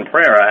addressed in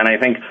Pereira, and I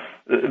think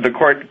the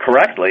court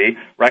correctly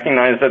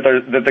recognized that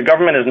the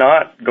government is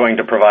not going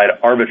to provide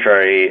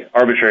arbitrary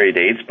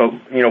dates, but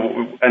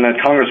and that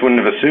Congress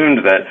wouldn't have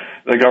assumed that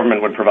the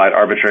government would provide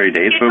arbitrary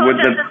dates. You told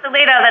Justice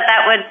Alito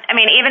that would. I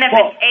mean, even if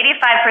it's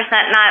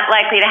 85% not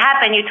likely to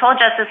happen, you told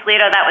Justice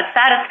Alito that would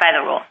satisfy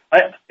the rule.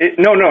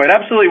 No, it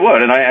absolutely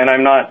would, and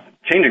I'm not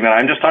changing that.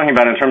 I'm just talking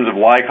about in terms of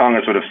why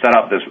Congress would have set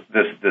up this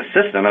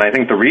system, and I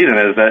think the reason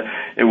is that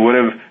it would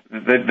have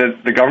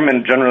the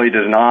government generally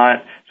does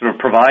not sort of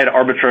provide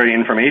arbitrary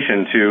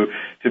information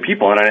to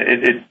people, and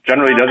it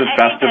generally does its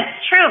best to.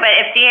 That's true, but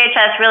if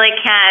DHS really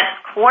can't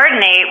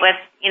coordinate with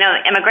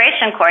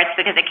immigration courts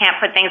because it can't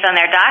put things on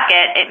their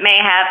docket, it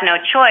may have no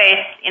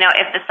choice,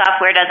 if the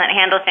software doesn't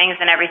handle things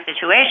in every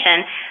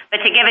situation, but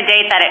to give a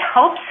date that it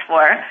hopes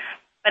for.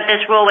 But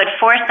this rule would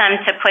force them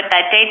to put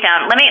that date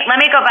down. Let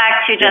me go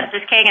back to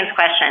Justice Kagan's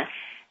question.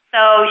 So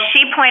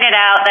she pointed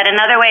out that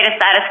another way to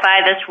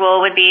satisfy this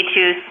rule would be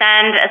to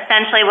send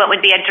essentially what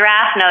would be a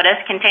draft notice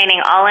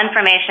containing all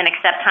information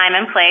except time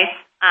and place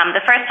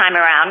the first time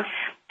around.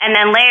 And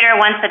then later,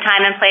 once the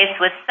time and place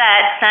was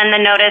set, send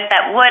the notice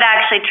that would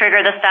actually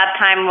trigger the stop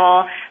time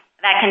rule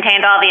that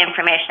contained all the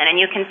information.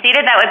 And you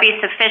conceded that would be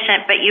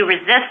sufficient, but you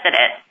resisted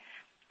it.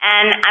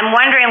 And I'm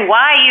wondering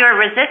why you're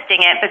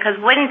resisting it, because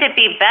wouldn't it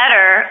be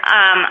better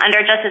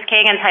under Justice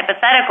Kagan's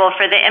hypothetical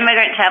for the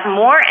immigrant to have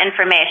more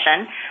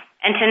information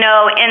and to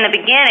know in the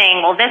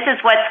beginning, well, this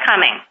is what's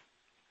coming.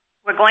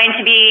 We're going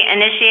to be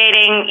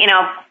initiating,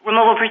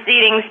 removal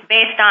proceedings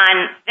based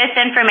on this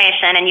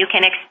information, and you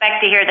can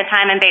expect to hear the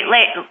time and date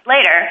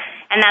later,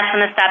 and that's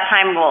when the stop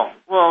time rule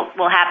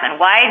will happen.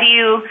 Why do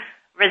you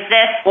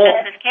resist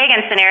Justice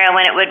Kagan's scenario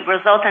when it would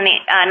result in the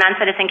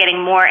non-citizen getting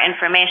more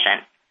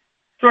information?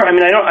 Sure. I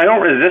mean, I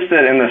don't resist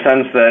it in the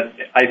sense that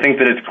I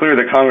think that it's clear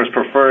that Congress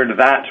preferred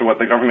that to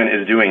what the government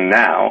is doing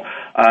now.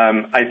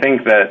 I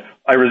think that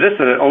I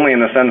resisted it only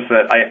in the sense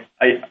that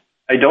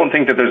I don't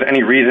think that there's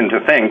any reason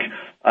to think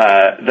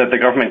that the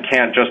government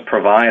can't just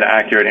provide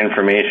accurate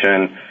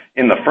information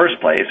in the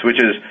first place, which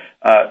is,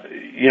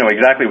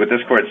 exactly what this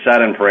court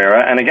said in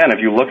Pereira. And again,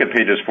 if you look at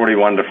pages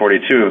 41 to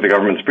 42 of the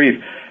government's brief,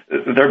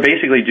 they're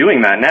basically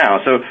doing that now.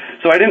 So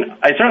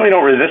I certainly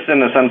don't resist in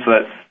the sense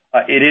that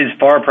it is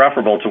far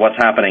preferable to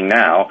what's happening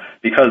now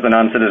because the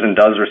non-citizen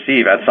does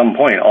receive at some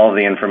point all of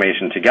the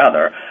information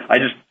together. I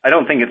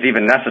don't think it's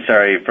even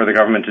necessary for the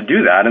government to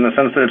do that in the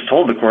sense that it's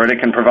told the court it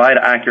can provide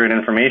accurate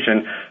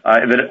information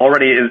that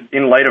already is,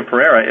 in light of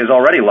Pereira, is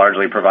already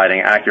largely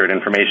providing accurate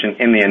information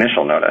in the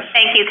initial notice.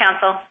 Thank you,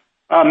 counsel.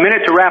 A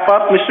minute to wrap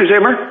up, Mr.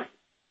 Zimmer.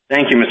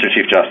 Thank you, Mr.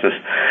 Chief Justice.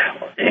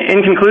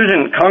 In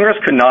conclusion, Congress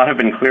could not have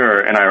been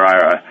clearer in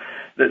IRIRA.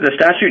 The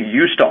statute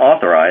used to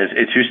authorize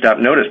a two-step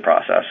notice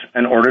process,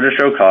 an order to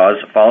show cause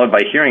followed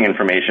by hearing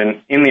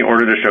information in the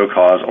order to show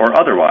cause or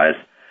otherwise.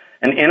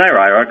 And in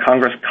IRIRA,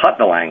 Congress cut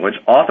the language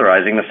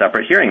authorizing the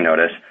separate hearing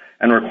notice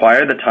and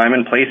required the time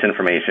and place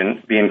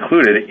information be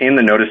included in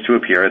the notice to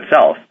appear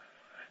itself.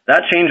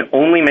 That change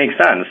only makes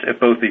sense if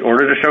both the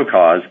order to show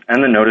cause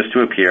and the notice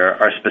to appear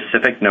are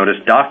specific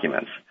notice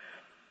documents.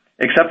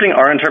 Accepting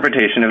our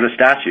interpretation of the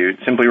statute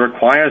simply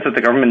requires that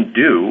the government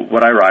do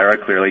what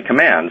IRIRA clearly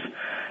commands.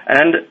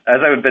 And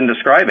as I've been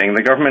describing,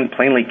 the government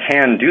plainly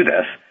can do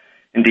this.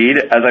 Indeed,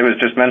 as I was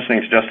just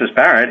mentioning to Justice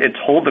Barrett, it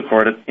told the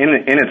court in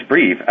its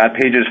brief at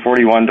pages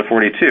 41 to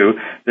 42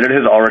 that it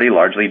has already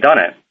largely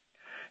done it.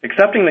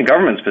 Accepting the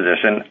government's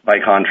position, by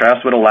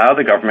contrast, would allow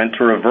the government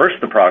to reverse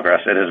the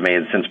progress it has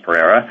made since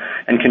Pereira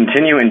and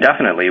continue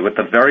indefinitely with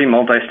the very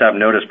multi-step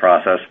notice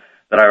process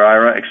that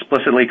IRIRA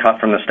explicitly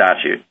cut from the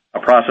statute, a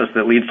process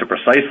that leads to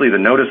precisely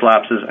the notice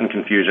lapses and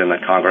confusion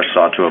that Congress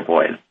sought to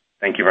avoid.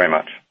 Thank you very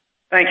much.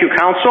 Thank you,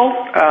 counsel.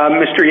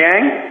 Mr.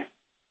 Yang?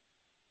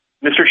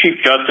 Mr. Chief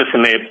Justice,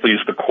 and may it please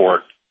the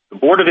court, the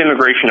Board of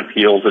Immigration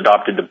Appeals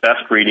adopted the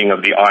best reading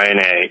of the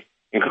INA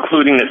in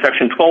concluding that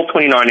Section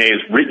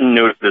 1229A's written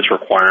notice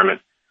requirement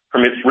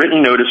permits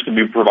written notice to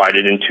be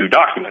provided in two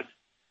documents,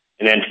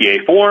 an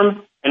NTA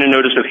form and a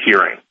notice of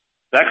hearing.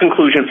 That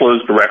conclusion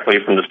flows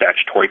directly from the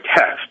statutory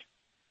text.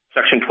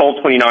 Section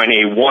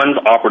 1229A1's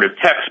operative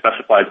text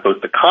specifies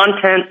both the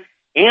content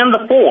and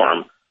the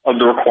form of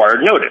the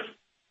required notice.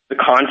 The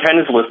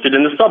content is listed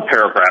in the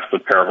subparagraphs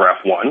of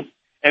paragraph 1,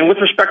 and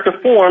with respect to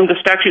form, the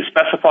statute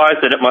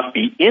specifies that it must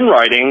be in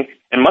writing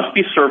and must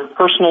be served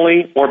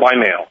personally or by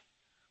mail.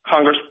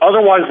 Congress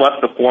otherwise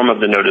left the form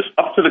of the notice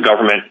up to the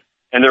government,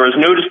 and there is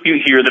no dispute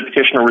here that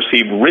petitioner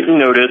received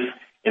written notice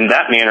in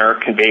that manner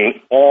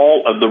conveying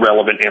all of the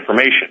relevant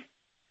information.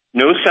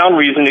 No sound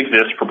reason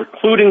exists for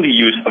precluding the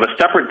use of a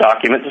separate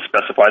document to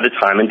specify the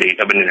time and date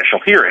of an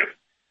initial hearing.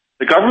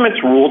 The government's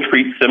rule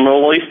treats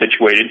similarly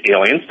situated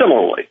aliens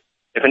similarly.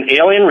 If an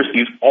alien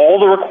receives all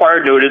the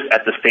required notice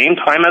at the same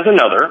time as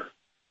another,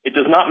 it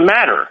does not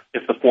matter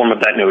if the form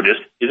of that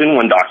notice is in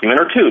one document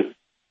or two.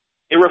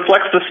 It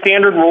reflects the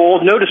standard role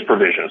of notice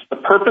provisions, the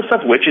purpose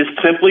of which is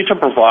simply to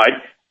provide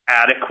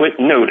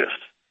adequate notice.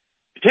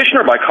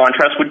 Petitioner, by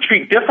contrast, would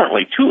treat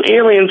differently two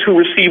aliens who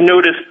receive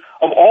notice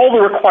of all the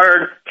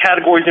required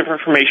categories of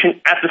information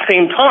at the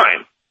same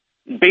time,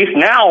 based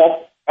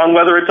now on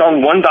whether it's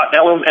on one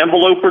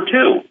envelope or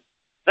two.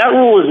 That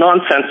rule is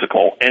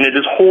nonsensical, and it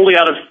is wholly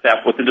out of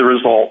step with the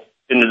result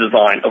in the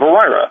design of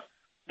IRIRA.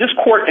 This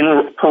court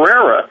in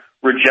Pereira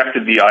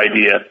rejected the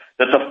idea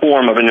that the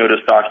form of a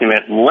notice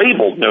document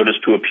labeled notice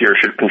to appear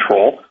should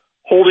control,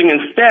 holding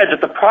instead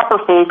that the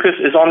proper focus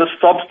is on the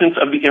substance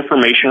of the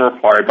information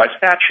required by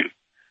statute.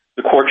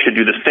 The court should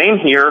do the same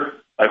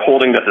here by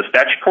holding that the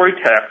statutory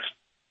text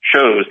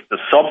shows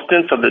the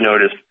substance of the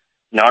notice,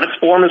 not its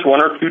form as one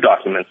or two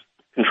documents,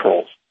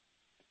 controls.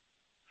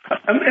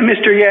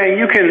 Mr. Yang,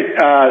 you can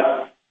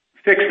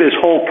fix this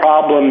whole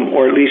problem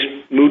or at least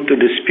moot the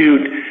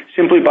dispute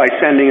simply by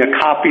sending a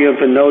copy of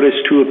the notice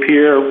to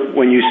appear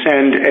when you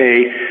send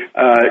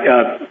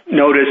a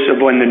notice of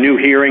when the new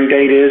hearing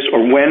date is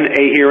or when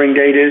a hearing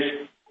date is?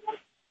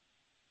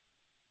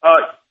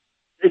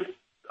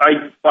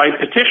 By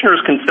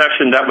petitioner's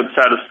concession, that would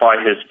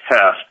satisfy his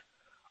test,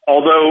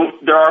 although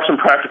there are some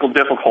practical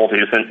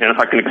difficulties, and if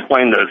I can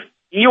explain those.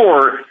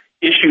 EOR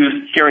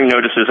issues hearing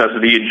notices as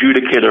the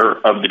adjudicator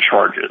of the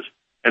charges,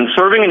 and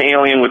serving an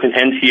alien with an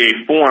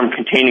NTA form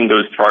containing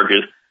those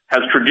charges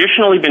has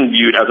traditionally been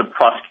viewed as a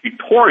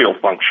prosecutorial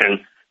function,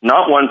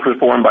 not one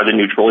performed by the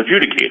neutral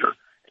adjudicator.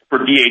 For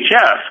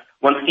DHS,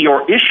 Once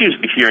EOR issues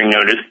the hearing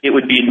notice, it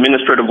would be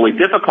administratively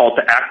difficult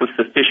to act with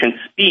sufficient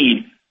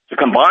speed to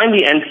combine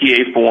the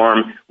NTA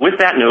form with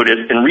that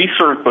notice and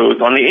reserve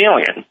both on the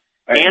alien.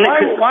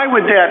 Why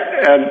would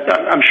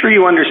that? I'm sure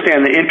you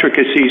understand the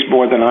intricacies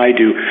more than I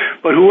do,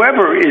 but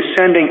whoever is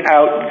sending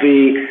out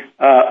the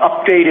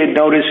updated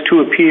notice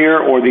to appear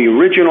or the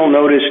original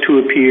notice to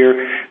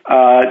appear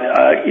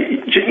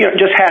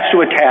just has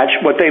to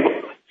attach what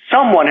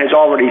someone has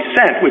already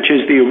sent, which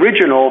is the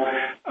original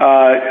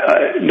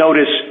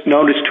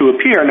notice to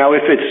appear. Now,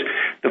 if it's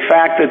the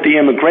fact that the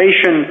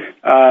immigration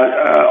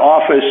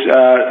office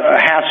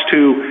has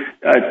to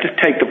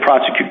take the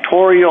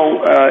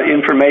prosecutorial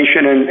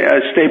information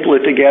and staple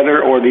it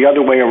together, or the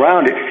other way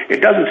around,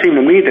 it doesn't seem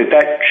to me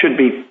that should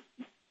be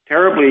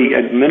terribly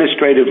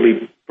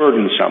administratively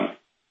burdensome.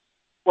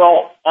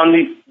 Well, on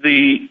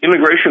the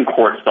immigration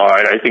court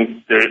side, I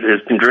think that it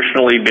has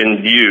traditionally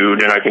been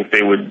viewed, and I think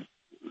they would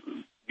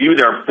view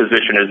their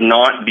position as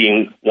not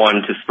being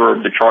one to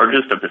serve the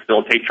charges, to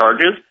facilitate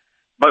charges.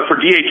 But for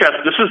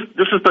DHS, this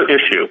is the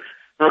issue.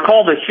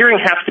 Recall, the hearing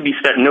has to be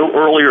set no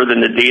earlier than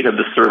the date of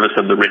the service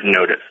of the written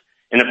notice.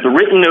 And if the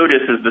written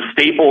notice is the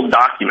stapled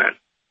document,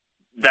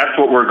 that's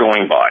what we're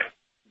going by.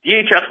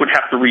 DHS would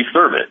have to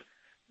reserve it.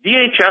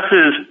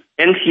 DHS's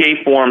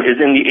NTA form is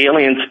in the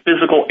alien's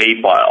physical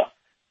A file.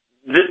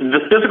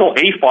 The physical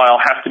A file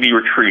has to be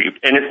retrieved,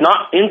 and it's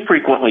not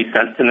infrequently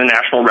sent to the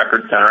National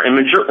Record Center in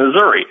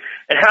Missouri.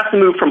 It has to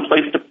move from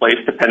place to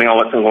place depending on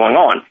what's going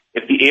on.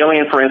 If the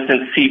alien, for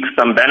instance, seeks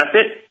some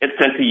benefit, it's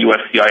sent to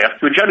USCIS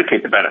to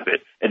adjudicate the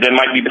benefit. It then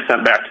might be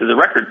sent back to the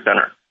Record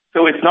Center.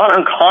 So it's not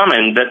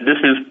uncommon that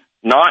this is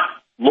not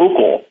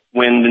local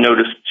when the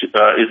notice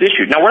is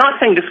issued. Now, we're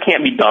not saying this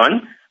can't be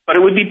done, but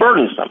it would be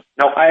burdensome.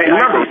 Now,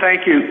 remember,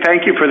 thank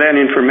you for that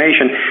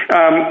information.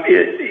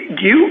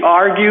 Do you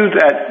argue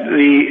that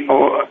the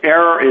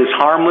error is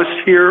harmless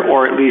here,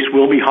 or at least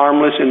will be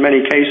harmless in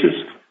many cases?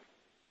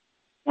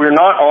 We're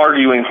not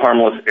arguing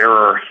harmless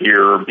error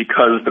here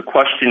because the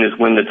question is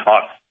when the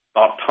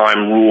stop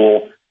time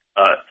rule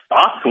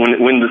stops,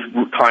 when the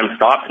time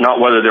stops,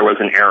 not whether there was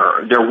an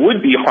error. There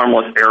would be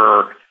harmless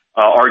error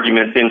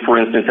arguments in,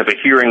 for instance, if a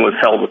hearing was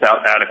held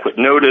without adequate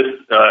notice,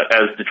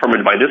 as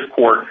determined by this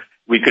court,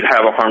 we could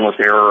have a harmless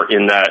error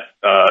in that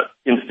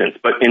instance.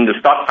 But in the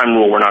stop time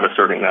rule, we're not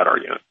asserting that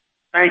argument.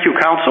 Thank you,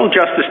 counsel.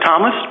 Justice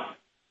Thomas?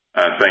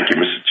 Thank you,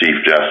 Mr. Chief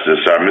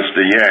Justice.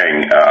 Mr.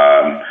 Yang,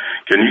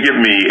 can you give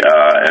me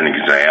an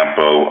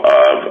example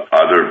of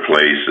other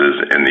places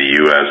in the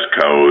U.S.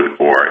 Code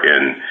or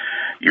in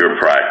your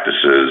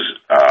practices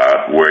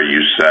where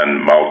you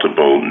send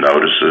multiple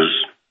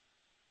notices?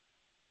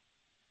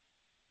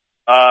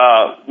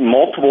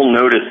 Multiple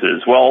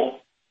notices.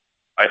 Well,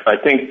 I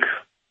think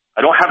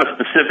I don't have a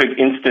specific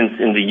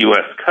instance in the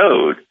U.S.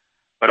 Code,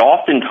 but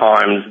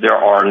oftentimes there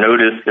are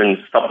notice and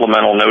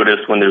supplemental notice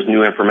when there's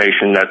new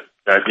information that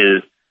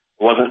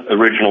wasn't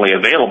originally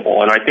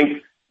available. And I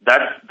think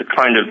that's the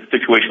kind of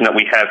situation that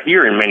we have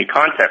here in many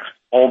contexts.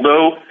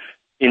 Although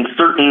in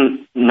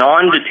certain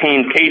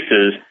non-detained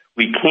cases,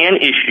 we can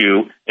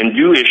issue and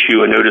do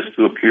issue a notice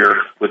to appear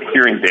with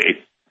hearing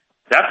dates.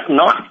 That's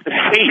not the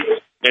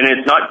case, and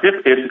it's not.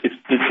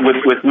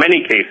 It's with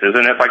many cases.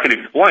 And if I could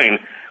explain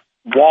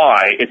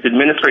why it's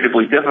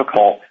administratively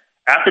difficult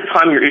at the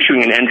time you're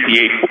issuing an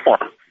NTA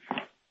form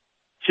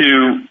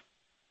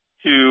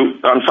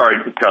I'm sorry,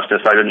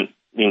 Justice, I didn't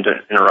mean to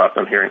interrupt.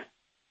 I'm hearing.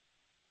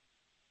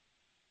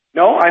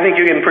 No, I think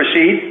you can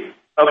proceed.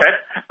 Okay.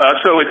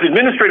 So it's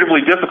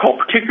administratively difficult,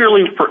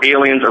 particularly for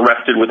aliens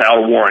arrested without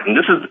a warrant. And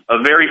this is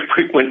a very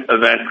frequent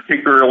event,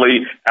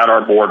 particularly at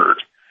our borders.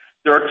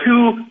 There are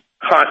two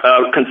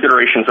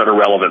considerations that are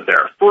relevant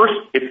there. First,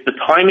 it's the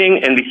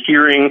timing and the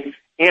hearing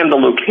and the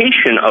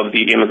location of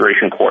the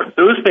immigration court.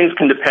 Those things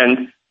can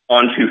depend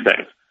on two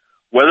things.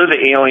 Whether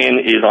the alien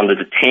is on the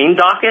detained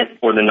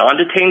docket or the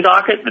non-detained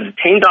docket, the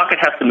detained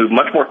docket has to move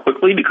much more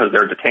quickly because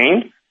they're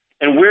detained,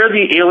 and where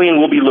the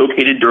alien will be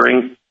located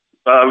during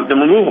the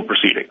removal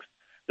proceedings.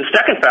 The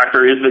second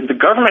factor is that the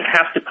government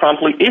has to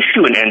promptly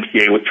issue an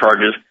NTA with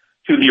charges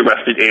to the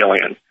arrested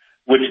alien,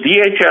 which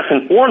DHS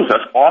informs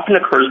us often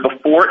occurs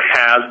before it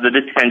has the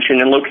detention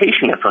and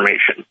location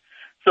information.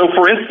 So,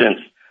 for instance,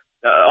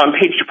 on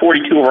page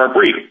 42 of our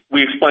brief,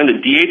 we explain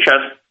that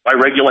DHS, by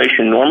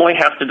regulation, normally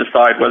has to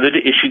decide whether to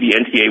issue the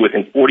NTA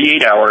within 48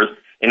 hours,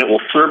 and it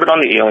will serve it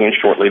on the alien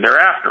shortly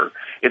thereafter.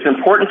 It's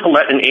important to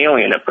let an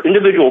alien, an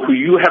individual who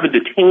you have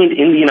detained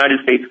in the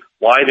United States,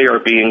 why they are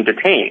being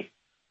detained.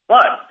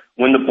 But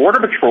when the Border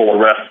Patrol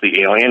arrests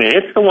the alien, and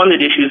it's the one that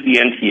issues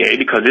the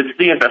NTA because it's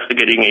the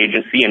investigating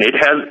agency and it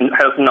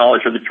has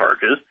knowledge of the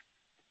charges,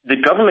 the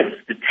government's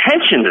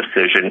detention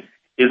decision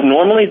is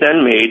normally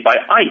then made by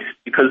ICE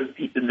because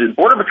the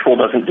Border Patrol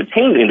doesn't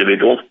detain the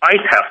individuals.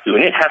 ICE has to,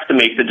 and it has to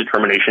make the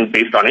determination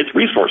based on its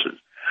resources.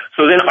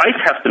 So then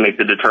ICE has to make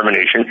the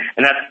determination,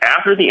 and that's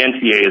after the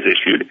NTA is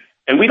issued.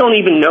 And we don't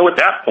even know at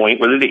that point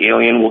whether the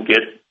alien will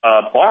get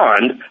a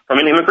bond from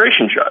an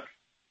immigration judge.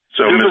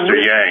 So, Mr.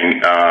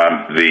 Yang, I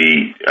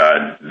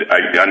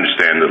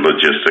understand the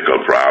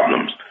logistical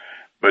problems,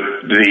 but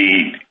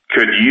the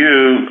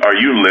Are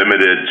you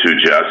limited to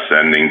just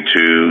sending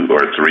 2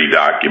 or 3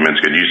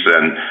 documents? Could you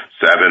send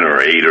 7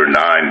 or 8 or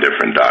 9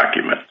 different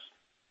documents?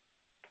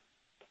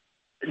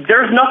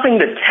 There's nothing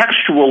that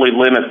textually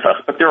limits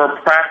us, but there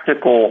are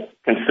practical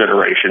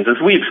considerations.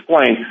 As we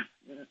explained,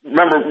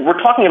 remember,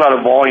 we're talking about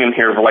a volume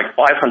here of like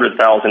 500,000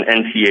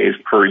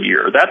 NTAs per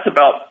year. That's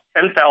about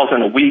 10,000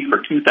 a week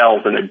or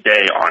 2,000 a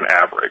day on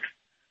average.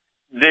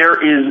 There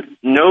is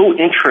no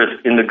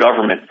interest in the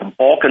government to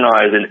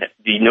balkanize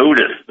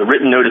the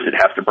written notice it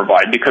has to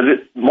provide, because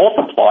it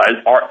multiplies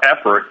our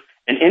effort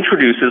and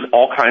introduces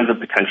all kinds of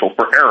potential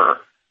for error.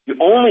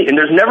 And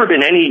there's never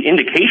been any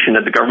indication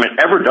that the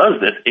government ever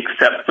does this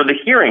except for the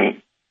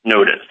hearing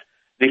notice.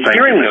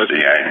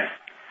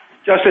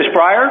 Justice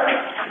Breyer?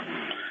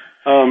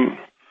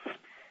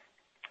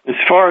 As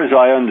far as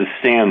I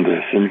understand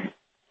this, and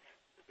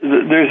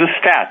there's a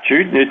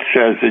statute that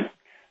says that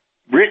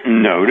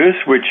written notice,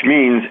 which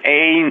means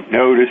a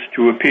notice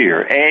to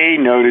appear,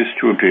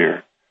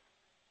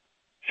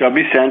 shall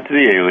be sent to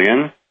the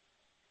alien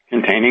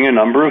containing a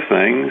number of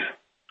things,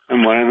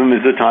 and one of them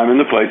is the time and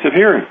the place of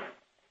hearing.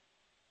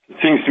 It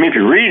seems to me if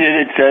you read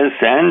it, it says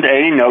send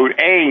a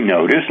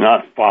notice,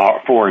 not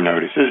 4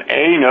 notices,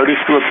 a notice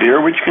to appear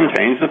which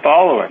contains the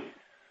following.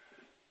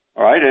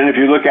 All right, and if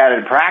you look at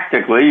it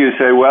practically, you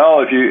say,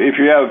 well, if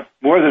you have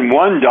more than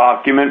one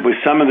document with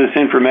some of this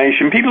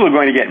information, people are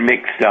going to get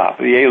mixed up.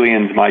 The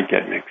aliens might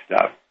get mixed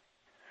up.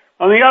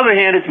 On the other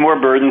hand, it's more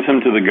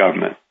burdensome to the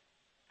government.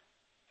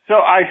 So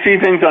I see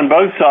things on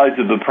both sides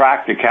of the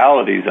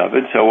practicalities of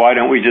it, so why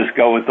don't we just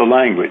go with the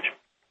language?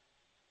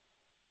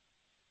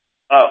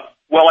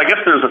 Well, I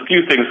guess there's a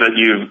few things that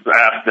you've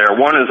asked there.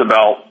 One is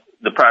about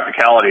the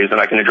practicalities,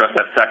 and I can address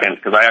that second,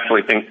 because I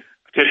actually think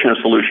petitioner's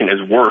solution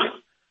is worse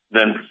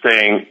than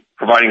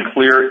providing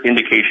clear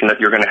indication that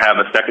you're going to have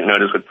a second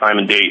notice with time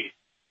and date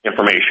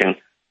information,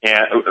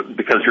 and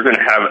because you're going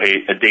to have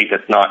a date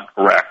that's not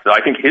correct. So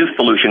I think his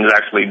solution is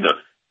actually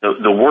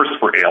the worst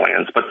for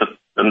aliens. But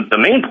the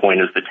main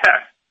point is the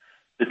text.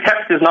 The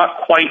text is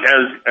not quite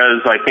as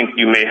I think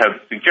you may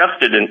have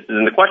suggested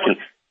in the question.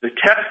 The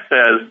text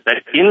says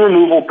that in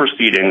removal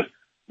proceedings,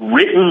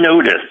 written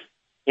notice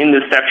in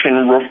this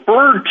section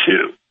referred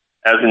to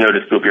as a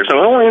notice to appear. So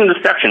only in this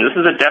section, this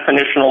is a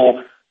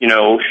definitional,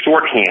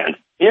 shorthand.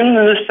 In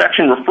this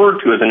section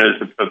referred to as a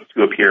notice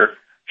to appear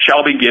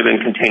shall be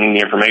given containing the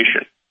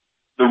information.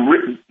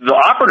 The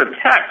operative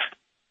text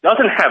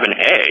doesn't have an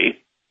A.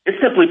 It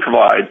simply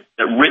provides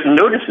that written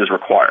notice is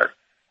required.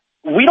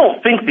 We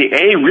don't think the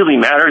A really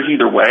matters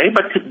either way,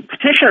 but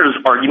petitioner's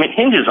argument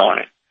hinges on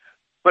it.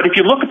 But if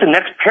you look at the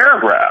next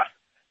paragraph,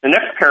 in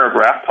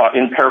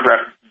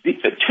paragraph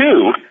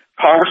 2,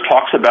 Congress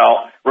talks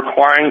about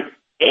requiring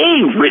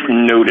a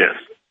written notice.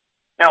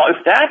 Now,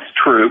 if that's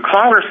true,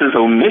 Congress's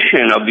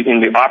omission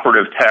in the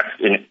operative text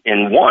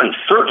in 1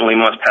 certainly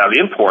must have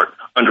import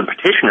under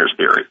petitioner's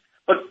theory.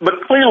 But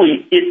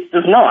clearly it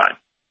does not.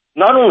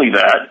 Not only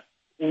that,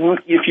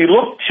 if you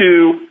look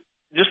to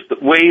just the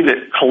way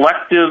that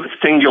collective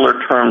singular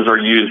terms are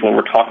used when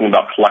we're talking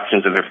about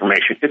collections of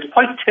information, it's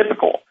quite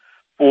typical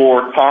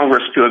for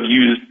Congress to have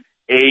used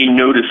a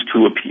notice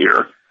to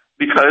appear,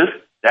 because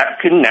that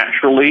can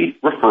naturally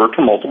refer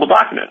to multiple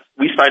documents.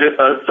 We cited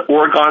an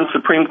Oregon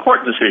Supreme Court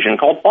decision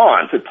called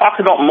Bonds. It talks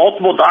about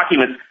multiple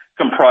documents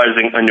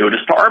comprising a notice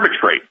to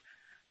arbitrate.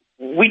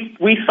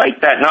 We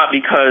cite that not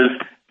because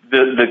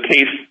the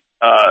case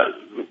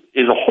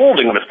is a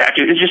holding of a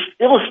statute. It just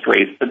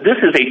illustrates that this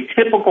is a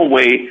typical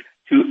way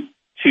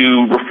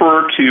to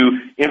refer to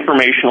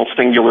informational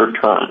singular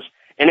terms.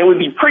 And it would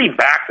be pretty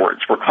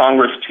backwards for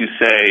Congress to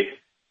say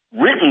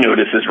written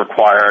notice is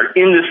required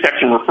in this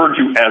section referred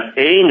to as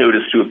a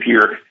notice to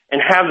appear,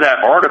 and have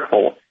that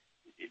article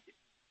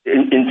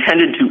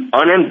intended to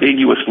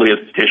unambiguously, as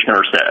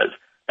petitioner says,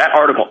 that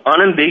article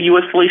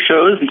unambiguously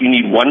shows that you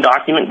need 1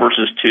 document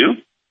versus 2.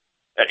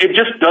 It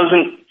just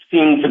doesn't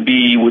seem to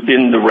be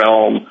within the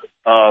realm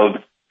of,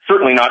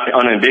 certainly not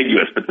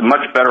unambiguous, but the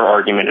much better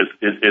argument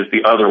is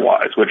the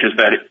otherwise, which is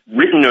that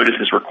written notice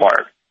is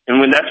required. And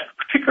when that's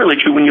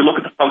particularly true when you look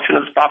at the function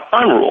of the stop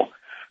time rule.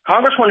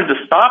 Congress wanted to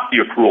stop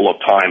the accrual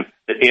of time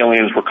that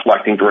aliens were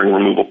collecting during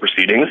removal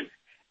proceedings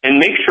and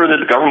make sure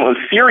that the government was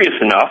serious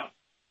enough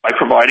by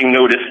providing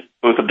notice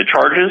both of the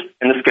charges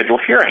and the scheduled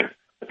hearing.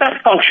 But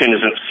that function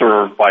isn't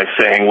served by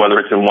saying whether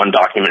it's in 1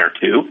 document or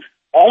 2.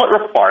 All it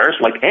requires,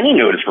 like any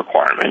notice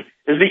requirement,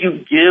 is that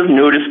you give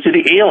notice to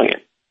the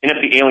alien. And if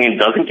the alien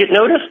doesn't get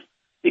notice,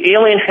 the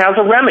alien has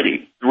a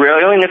remedy. The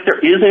alien, if there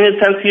is an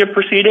intensity of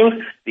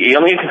proceedings, the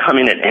alien can come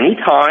in at any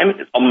time,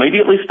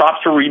 immediately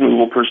stops for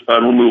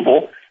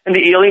removal, and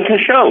the alien can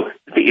show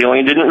that the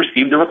alien didn't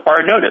receive the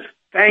required notice.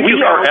 Thank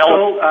you,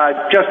 counsel.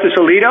 Justice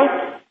Alito?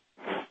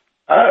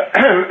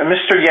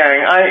 Mr.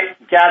 Yang, I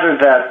gather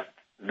that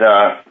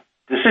the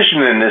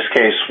decision in this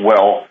case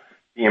will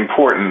be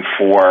important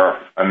for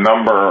a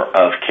number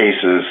of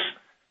cases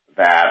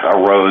that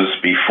arose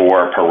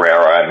before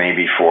Pereira,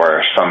 maybe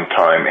for some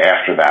time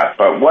after that.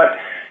 But what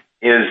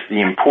is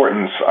the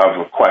importance of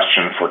a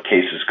question for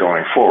cases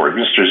going forward?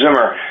 Mr.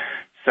 Zimmer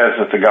says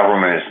that the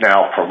government is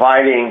now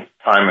providing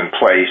time and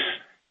place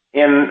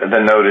in the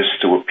notice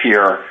to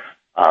appear.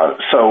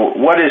 So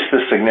what is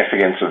the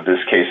significance of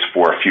this case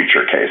for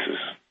future cases?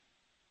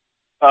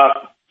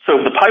 So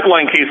the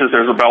pipeline cases,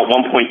 there's about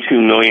 1.2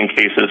 million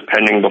cases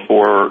pending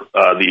before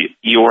the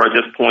EOR at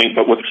this point.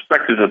 But with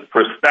respect to the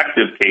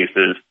prospective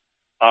cases,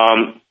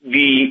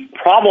 the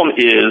problem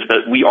is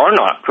that we are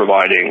not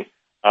providing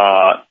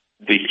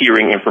the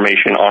hearing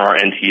information on our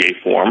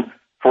NTA form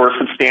for a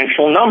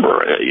substantial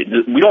number.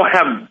 We don't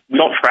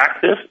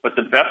track this, but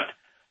the best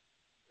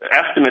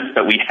estimates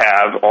that we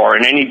have are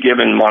in any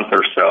given month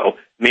or so,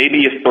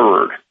 maybe a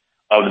third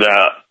of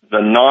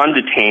the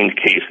non-detained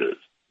cases,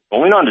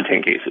 only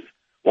non-detained cases,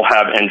 will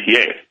have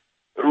NTAs.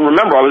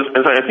 Remember,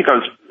 I think I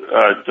was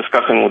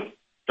discussing with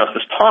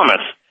Justice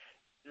Thomas,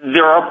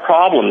 there are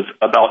problems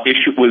about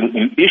when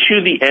you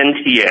issue the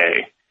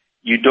NTA,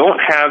 you don't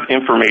have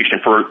information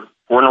for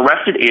an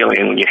arrested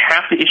alien when you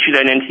have to issue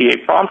that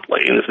NTA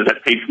promptly, and this is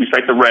at page, we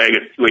cite the reg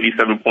at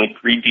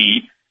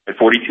 287.3D at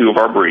 42 of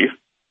our brief.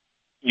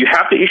 You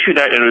have to issue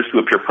that notice to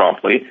appear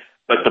promptly,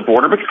 but the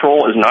Border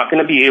Patrol is not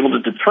going to be able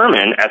to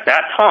determine at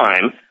that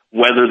time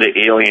whether the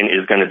alien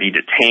is going to be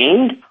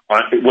detained,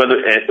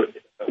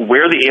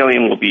 where the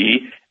alien will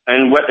be,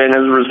 and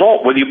as a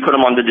result, whether you put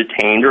them on the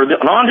detained or the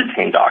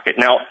non-detained docket.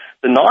 Now,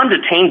 the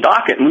non-detained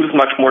docket moves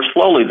much more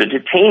slowly. The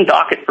detained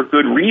docket, for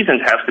good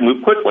reasons, has to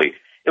move quickly.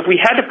 If we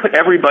had to put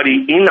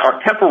everybody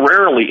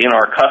temporarily in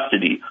our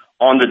custody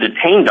on the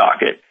detained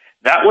docket,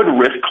 that would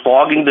risk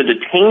clogging the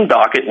detained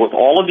docket with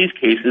all of these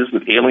cases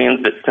with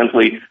aliens that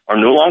simply are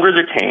no longer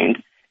detained,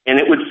 and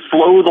it would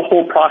slow the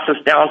whole process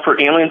down for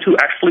aliens who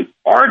actually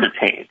are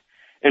detained.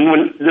 And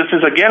when this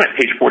is, again, at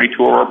page 42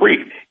 of our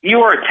brief,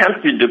 EOR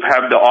attempted to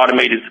have the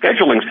automated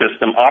scheduling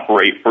system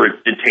operate for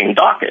its detained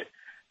docket.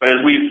 But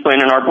as we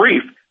explained in our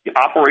brief, the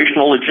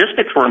operational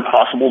logistics were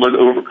impossible to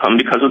overcome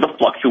because of the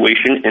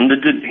fluctuation in the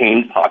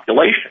detained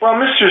population. Well,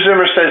 Mr.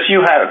 Zimmer says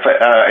you have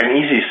an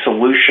easy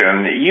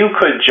solution. You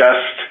could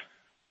just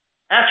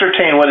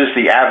ascertain what is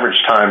the average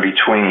time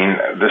between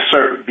the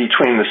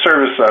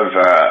service of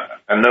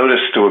a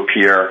notice to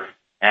appear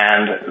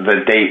and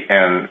the date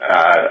and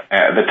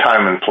the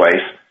time and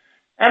place,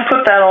 and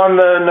put that on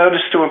the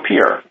notice to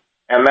appear.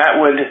 And that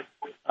would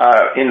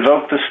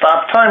invoke the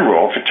stop time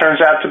rule. If it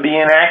turns out to be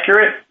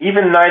inaccurate,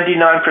 even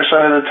 99%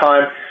 of the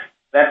time,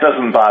 that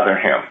doesn't bother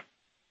him.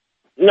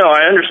 No,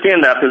 I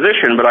understand that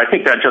position, but I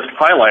think that just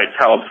highlights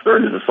how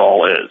absurd this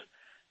all is.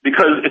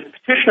 Because if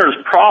petitioner's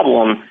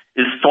problem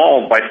is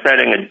solved by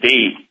setting a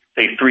date,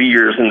 say 3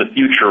 years in the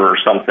future or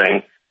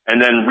something,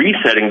 and then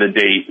resetting the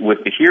date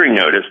with the hearing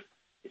notice,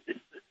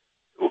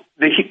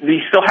 they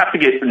still have to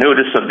get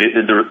notice of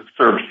the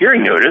served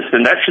hearing notice,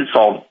 and that should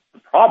solve the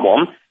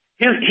problem.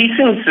 He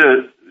seems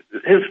to,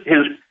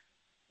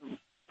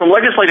 from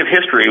legislative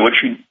history,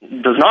 which he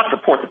does not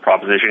support the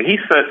proposition, he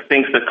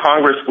thinks that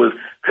Congress was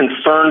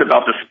concerned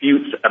about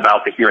disputes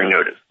about the hearing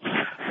notice.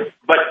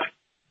 But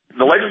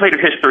the legislative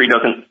history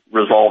doesn't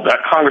resolve that.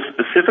 Congress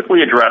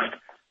specifically addressed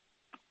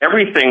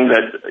everything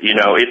that,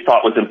 it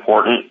thought was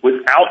important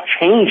without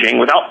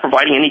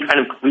providing any kind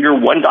of clear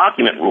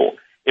one-document rule.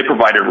 It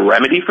provided a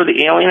remedy for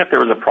the alien if there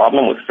was a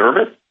problem with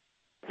service.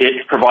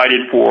 It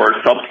provided for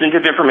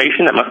substantive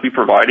information that must be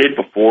provided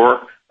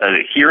before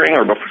the hearing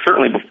or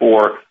certainly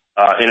before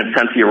in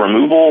absentia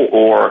removal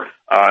or,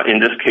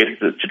 in this case,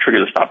 to trigger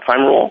the stop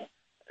time rule.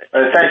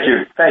 Thank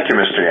you. Thank you,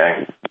 Mr.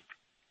 Yang.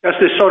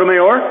 Justice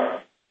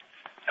Sotomayor?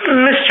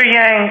 Mr.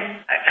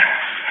 Yang,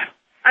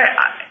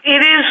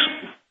 it is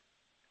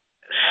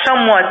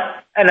somewhat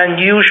an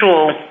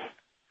unusual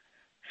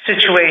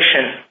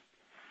situation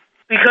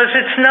because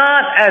it's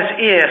not as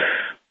if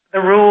the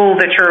rule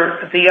that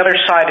the other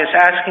side is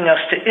asking us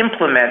to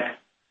implement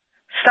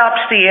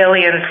stops the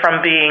alien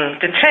from being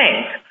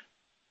detained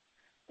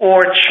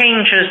or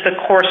changes the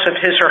course of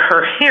his or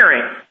her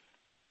hearing.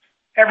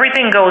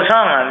 Everything goes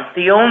on.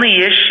 The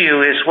only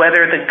issue is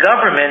whether the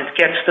government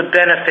gets the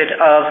benefit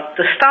of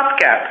the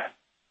stopgap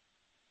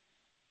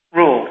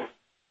rule.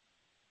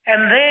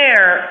 And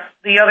there,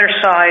 the other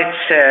side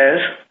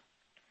says,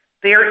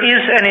 there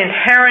is an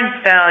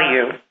inherent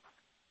value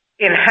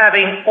in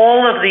having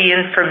all of the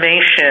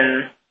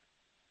information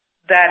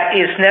that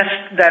is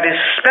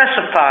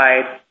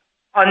specified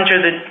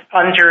under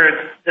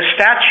the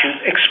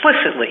statute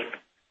explicitly.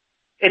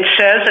 It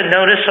says a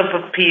notice to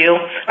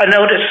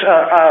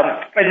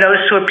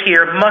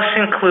appear must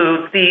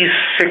include these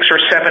 6 or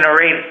 7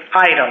 or 8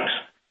 items.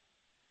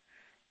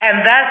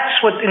 And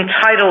that's what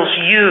entitles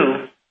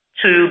you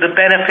to the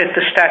benefit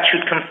the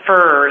statute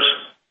confers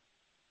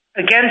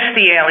against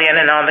the alien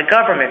and on the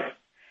government.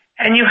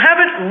 And you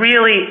haven't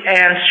really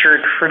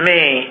answered for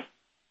me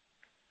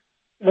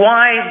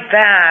why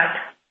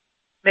that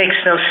makes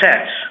no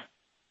sense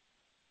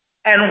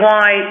and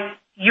why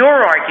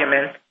your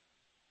argument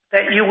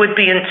that you would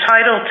be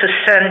entitled to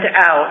send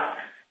out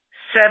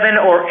 7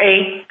 or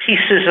 8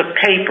 pieces of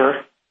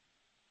paper,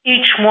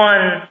 each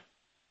one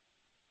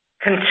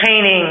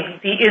containing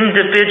the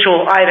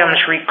individual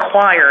items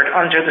required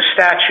under the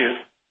statute,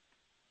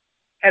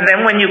 and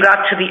then when you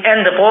got to the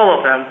end of all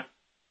of them,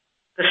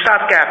 the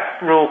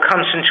stopgap rule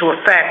comes into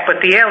effect,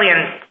 but the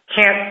alien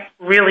can't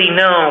really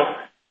know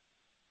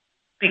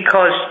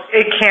because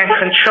it can't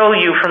control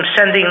you from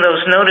sending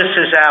those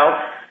notices out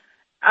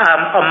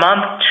a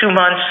month, 2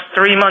 months,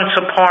 3 months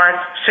apart,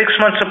 6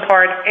 months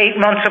apart, 8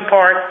 months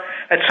apart.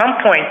 At some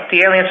point,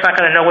 the alien's not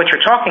going to know what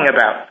you're talking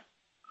about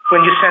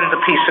when you send the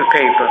piece of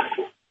paper.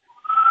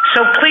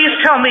 So please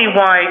tell me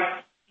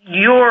why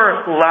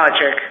your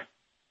logic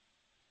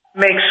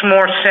makes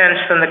more sense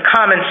than the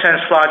common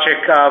sense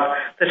logic of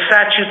the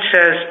statute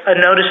says a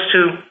notice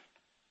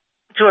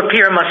to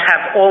appear must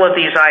have all of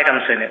these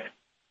items in it.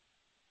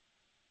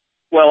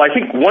 Well, I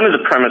think one of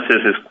the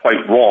premises is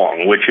quite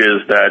wrong, which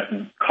is that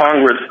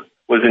Congress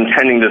was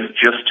intending this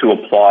just to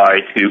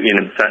apply to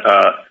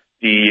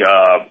the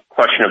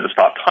question of the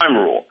stop time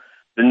rule.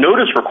 The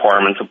notice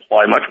requirements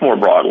apply much more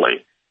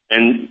broadly,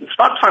 and the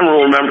stop time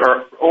rule,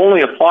 remember,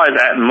 only applies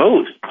at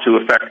most to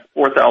affect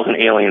 4,000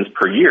 aliens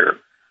per year.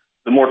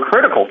 The more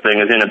critical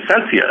thing is in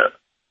absentia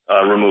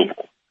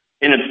removal.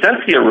 In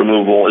absentia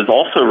removal is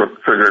also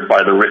triggered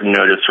by the written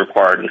notice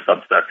required in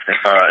subsection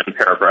in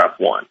paragraph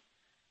 1.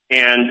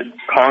 And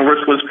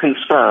Congress was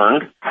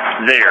concerned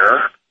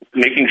there,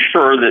 making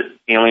sure that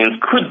aliens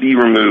could be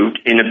removed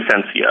in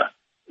absentia.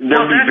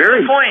 Well, that's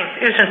the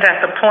point. Isn't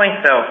that the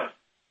point, though?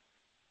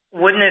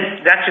 Wouldn't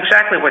it? That's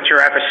exactly what your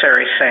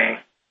adversary is saying.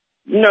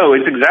 No,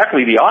 it's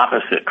exactly the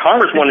opposite.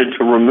 Congress wanted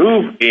to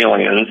remove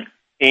aliens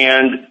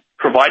and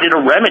provided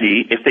a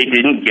remedy if they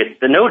didn't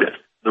get the notice.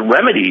 The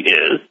remedy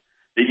is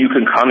that you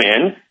can come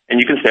in and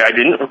you can say, I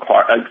didn't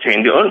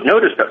obtain the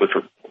notice that was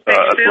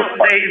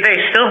They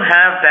still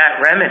have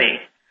that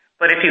remedy,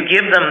 but if you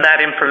give them that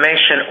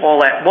information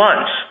all at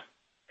once,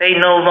 they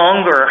no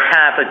longer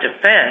have a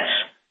defense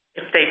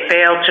if they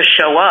fail to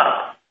show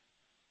up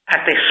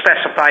at the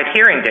specified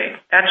hearing date.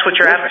 That's what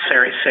your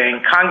adversary is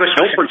saying. Congress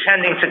was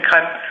intending to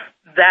cut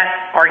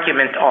that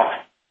argument off.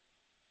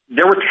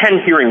 There were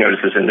 10 hearing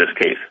notices in this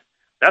case.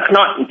 That's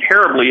not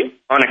terribly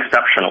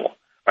unexceptional.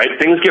 Right?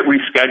 Things get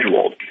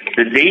rescheduled.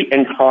 The date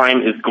and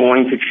time is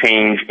going to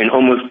change in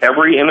almost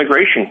every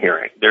immigration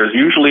hearing. There's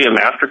usually a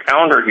master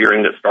calendar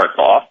hearing that starts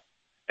off,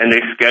 and they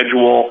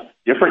schedule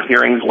different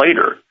hearings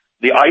later.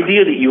 The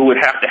idea that you would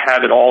have to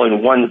have it all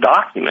in one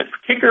document,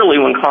 particularly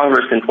when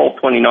Congress in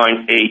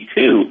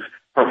 1229A2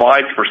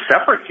 provides for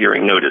separate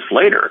hearing notice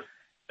later,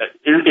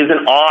 is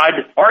an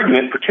odd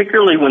argument,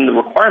 particularly when the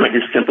requirement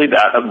is simply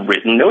that of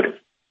written notice.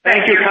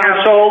 Thank you,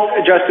 counsel.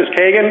 Justice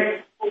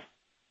Kagan?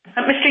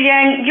 Mr.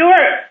 Yang, your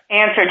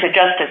answer to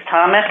Justice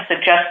Thomas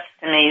suggests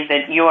to me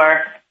that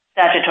your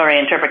statutory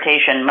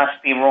interpretation must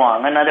be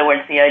wrong. In other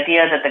words, the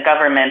idea that the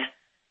government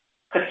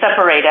could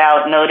separate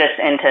out notice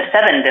into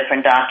 7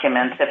 different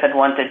documents if it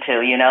wanted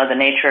to. You know, the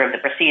nature of the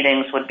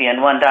proceedings would be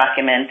in one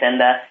document and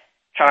the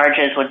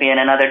charges would be in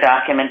another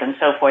document and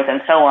so forth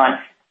and so on.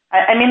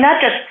 I mean,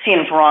 that just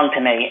seems wrong to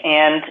me.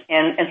 And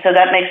so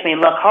that makes me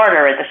look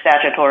harder at the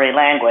statutory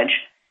language.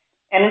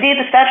 And indeed,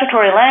 the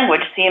statutory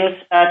language seems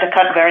to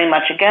cut very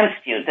much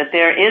against you, that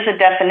there is a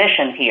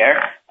definition here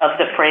of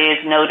the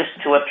phrase notice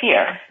to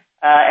appear.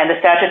 And the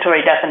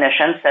statutory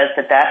definition says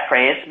that that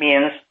phrase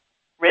means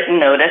written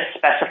notice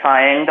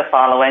specifying the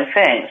following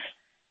things.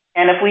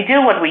 And if we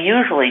do what we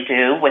usually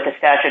do with a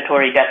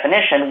statutory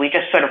definition, we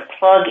just sort of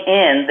plug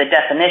in the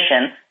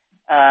definition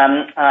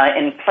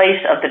in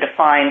place of the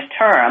defined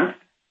term,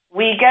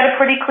 we get a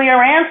pretty clear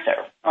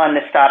answer on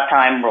the stop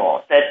time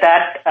rule,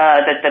 that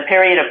the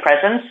period of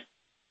presence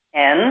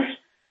ends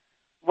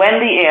when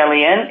the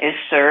alien is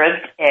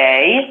served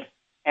A,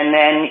 and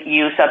then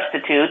you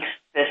substitute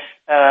this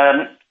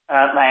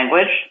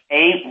language,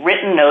 a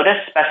written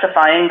notice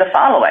specifying the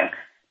following.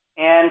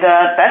 And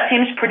that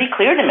seems pretty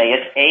clear to me.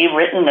 It's a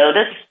written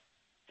notice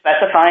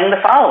specifying the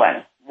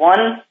following.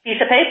 One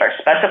piece of paper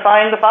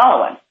specifying the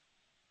following.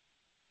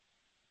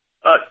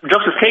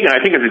 Justice Kagan, I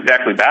think it's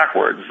exactly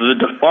backwards. The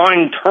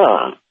defined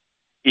term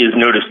is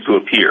notice to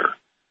appear.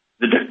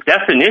 The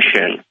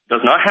definition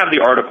does not have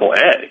the article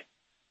A.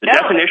 But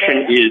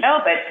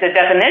the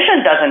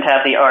definition doesn't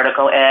have the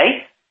article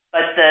A,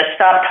 but the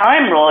stop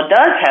time rule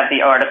does have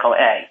the article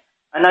A.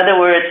 In other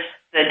words,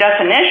 the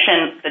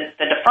definition,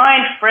 the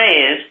defined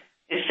phrase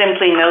is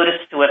simply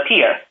notice to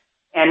appear.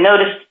 And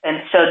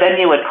so then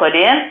you would put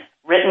in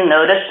written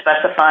notice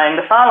specifying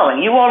the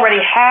following. You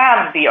already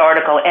have the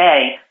article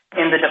A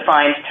in the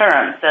defined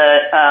term,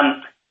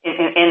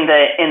 in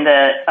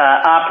the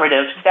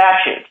operative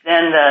statute.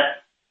 Then the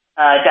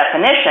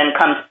definition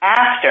comes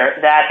after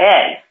that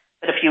A.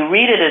 But if you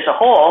read it as a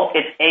whole,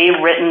 it's a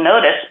written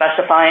notice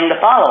specifying the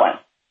following.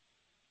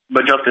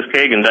 But Justice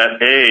Kagan,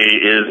 that A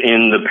is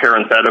in the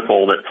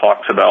parenthetical that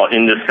talks about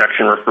in this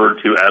section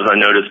referred to as a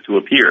notice to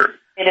appear.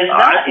 It is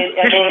not.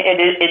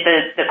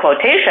 The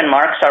quotation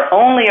marks are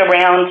only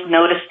around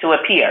notice to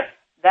appear.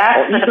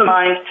 That's the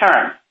defined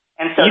term.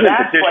 And so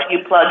that's what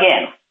you plug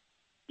in.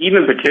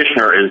 Even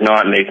petitioner is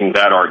not making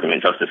that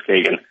argument, Justice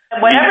Kagan.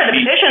 Whatever the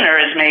petitioner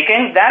is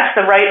making, that's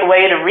the right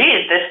way to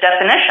read this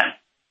definition.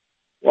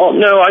 Well,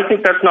 no, I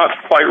think that's not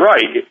quite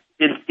right.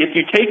 if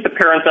you take the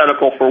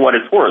parenthetical for what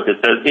it's worth, it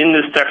says in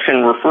this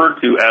section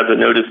referred to as a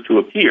notice to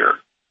appear.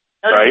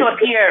 Notice to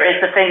appear is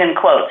the thing in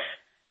quotes.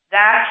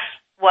 That's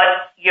what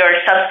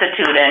you're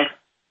substituting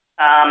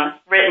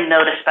written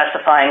notice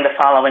specifying the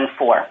following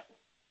for.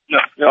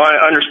 No,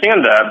 I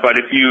understand that, but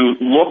if you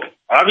look,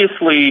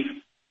 obviously,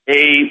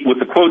 with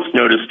the quotes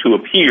notice to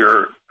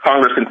appear,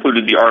 Congress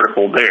included the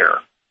article there.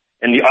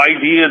 And the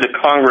idea that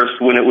Congress,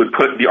 when it would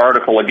put the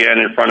article again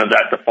in front of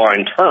that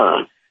defined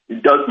term,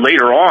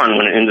 later on,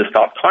 when in the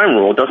stop time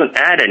rule, it doesn't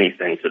add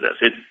anything to this.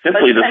 It's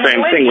simply the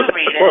same thing with the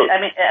quote.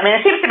 I mean,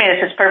 it seems to me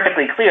this is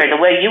perfectly clear. The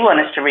way you want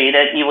us to read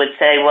it, you would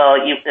say,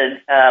 well,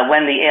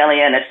 when the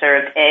alien is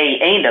served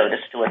a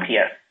notice to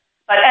appear.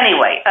 But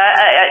anyway,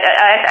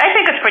 I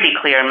think it's pretty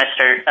clear,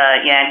 Mr.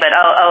 Yang. But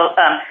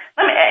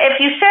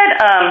if you said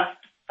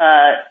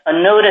a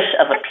notice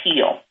of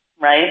appeal,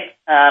 right?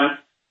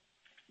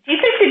 Do you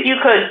think that you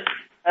could?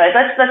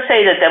 Let's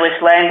say that there was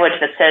language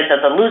that said that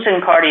the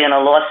losing party in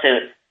a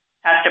lawsuit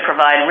has to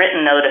provide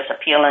written notice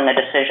appealing a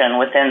decision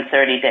within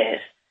 30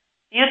 days.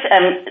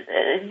 And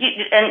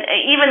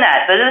even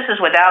that, but this is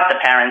without the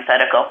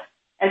parenthetical.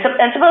 And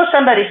suppose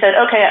somebody said,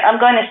 okay, I'm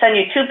going to send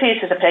you two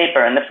pieces of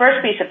paper. And the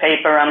first piece of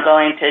paper, I'm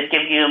going to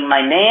give you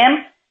my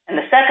name. And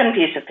the second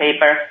piece of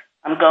paper,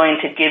 I'm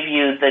going to give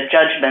you the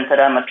judgment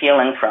that I'm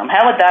appealing from.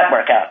 How would that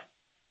work out?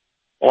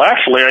 Well,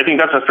 actually, I think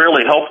that's a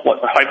fairly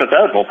helpful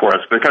hypothetical for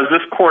us because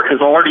this court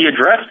has already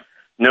addressed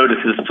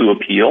notices to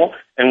appeal.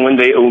 And when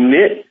they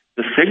omit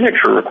the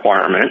signature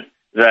requirement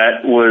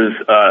that was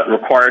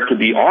required to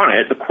be on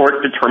it, the court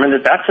determined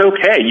that that's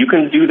okay. You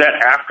can do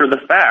that after the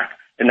fact,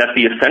 and that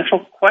the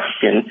essential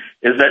question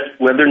is that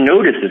whether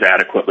notice is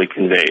adequately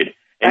conveyed.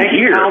 And Thank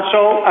you,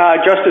 counsel.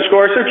 Justice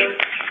Gorsuch?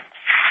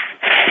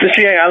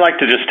 Mr. Yang, I'd like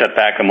to just step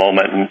back a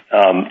moment.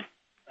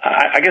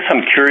 I guess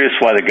I'm curious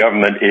why the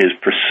government is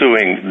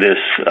pursuing this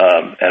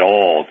at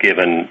all,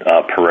 given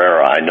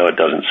Pereira. I know it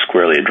doesn't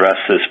squarely address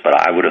this, but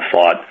I would have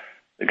thought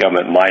the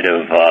government might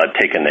have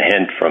taken the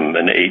hint from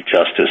an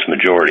 8-justice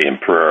majority in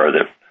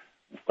Pereira that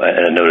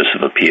a notice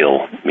of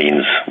appeal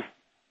means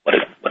what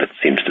it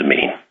seems to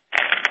mean.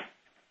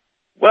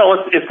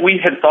 Well, if we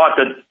had thought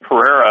that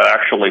Pereira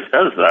actually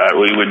says that,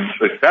 we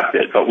would accept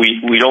it, but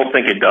we don't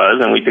think it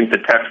does, and we think the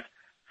text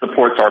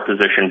supports our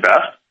position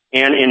best.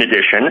 And in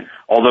addition,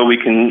 although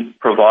we can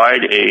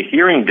provide a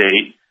hearing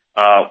date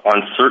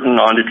on certain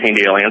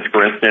non-detained aliens,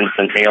 for instance,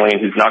 an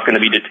alien who's not going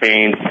to be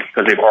detained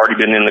because they've already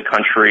been in the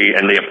country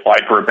and they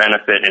applied for a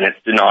benefit and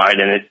it's denied,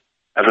 and it,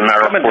 as a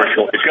matter of course,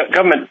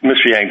 government,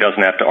 Mr. Yang,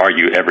 doesn't have to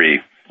argue every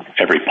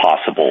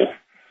possible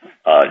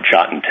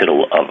jot and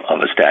tittle of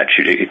a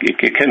statute.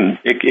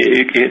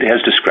 It has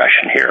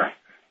discretion here.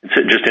 It's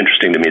just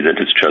interesting to me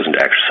that it's chosen to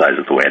exercise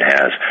it the way it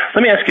has.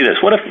 Let me ask you this: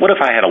 what if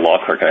I had a law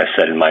clerk and I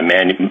said in my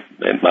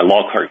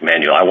law clerk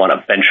manual, I want a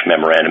bench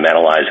memorandum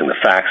analyzing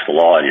the facts, the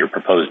law, and your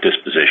proposed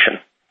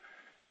disposition,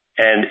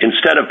 and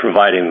instead of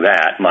providing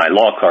that, my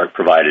law clerk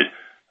provided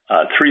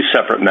 3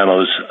 separate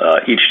memos,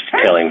 each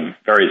detailing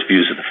various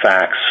views of the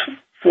facts,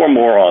 4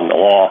 more on the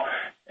law,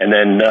 and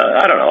then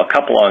a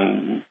couple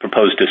on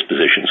proposed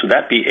dispositions. Would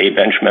that be a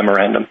bench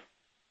memorandum?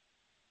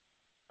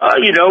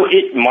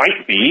 It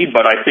might be,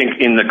 but I think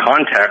in the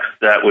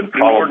context that would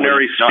probably... An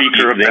ordinary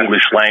speaker of the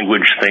English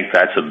language think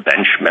that's a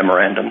bench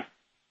memorandum?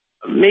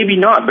 Maybe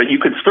not, but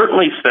you could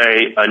certainly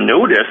say a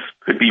notice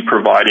could be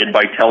provided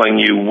by telling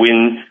you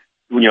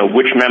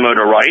which memo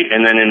to write,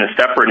 and then in a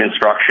separate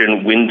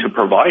instruction, when to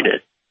provide it.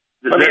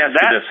 Let me ask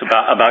you this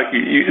about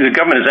you. The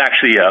government has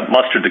actually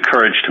mustered the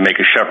courage to make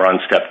a Chevron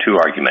Step 2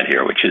 argument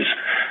here, which is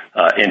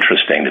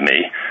interesting to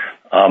me.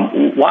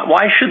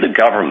 Why should the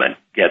government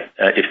get,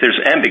 if there's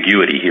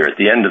ambiguity here at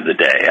the end of the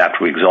day,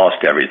 after we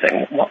exhaust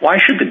everything, why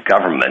should the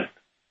government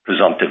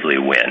presumptively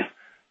win?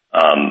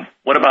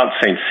 What about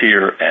St.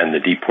 Cyr and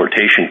the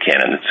deportation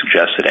canon that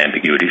suggests that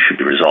ambiguity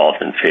should be resolved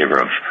in favor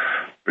of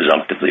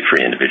presumptively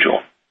free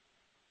individual?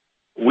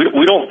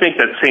 We don't think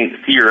that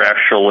St. Cyr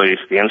actually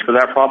stands for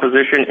that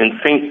proposition.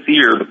 In St.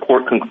 Cyr, the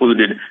court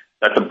concluded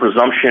that the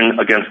presumption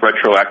against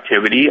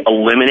retroactivity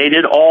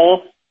eliminated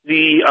all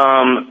the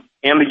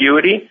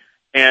ambiguity,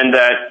 and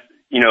that,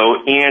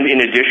 and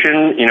in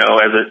addition,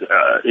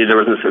 there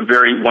was this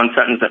one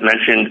sentence that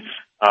mentioned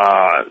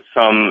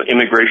some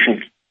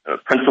immigration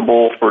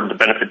principle for the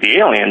benefit of the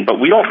alien, but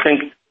we don't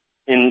think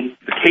in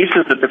the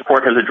cases that the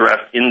court has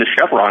addressed in the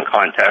Chevron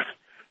context,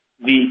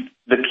 the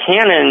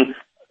canon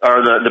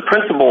or the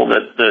principle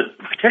that the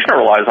petitioner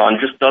relies on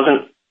just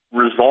doesn't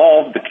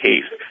resolve the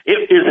case.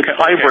 It is a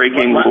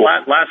tie-breaking rule.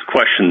 Last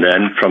question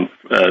then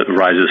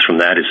arises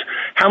from that is,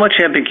 how much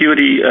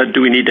ambiguity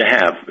do we need to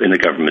have in the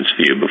government's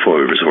view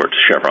before we resort to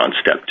Chevron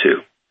Step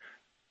 2?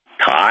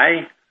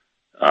 Tie?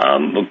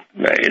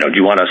 Do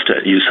you want us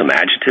to use some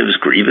adjectives?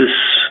 Grievous?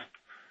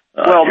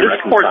 Well, this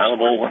court...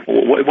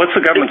 What's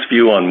the government's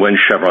view on when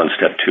Chevron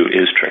Step 2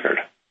 is triggered?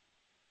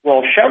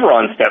 Well,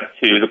 Chevron Step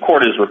 2, the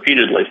court has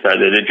repeatedly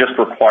said that it just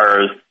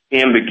requires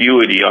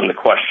ambiguity on the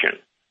question.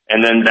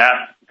 And then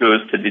that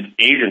goes to the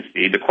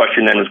agency. The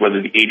question then is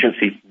whether the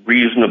agency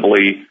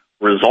reasonably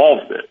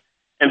resolves it.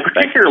 And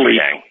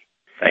particularly...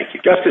 Thank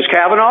you. Justice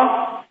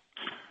Kavanaugh?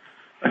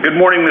 Good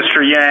morning, Mr.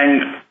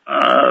 Yang.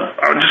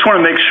 I just want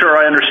to make sure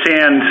I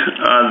understand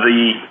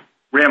the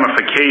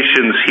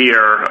ramifications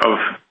here of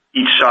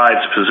each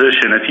side's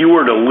position. If you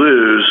were to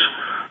lose,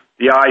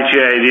 the IJ,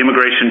 the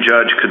immigration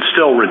judge, could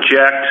still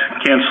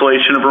reject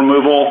cancellation of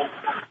removal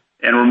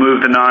and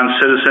remove the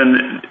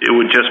non-citizen. It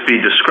would just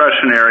be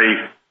discretionary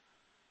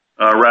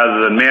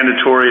rather than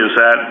mandatory. Is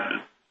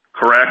that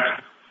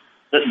correct?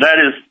 That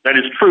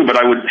is true, but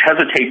I would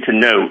hesitate to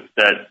note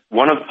that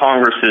one of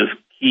Congress's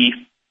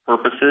key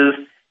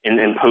purposes in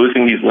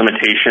imposing these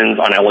limitations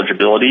on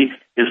eligibility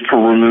is to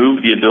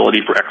remove the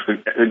ability for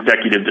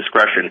executive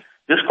discretion.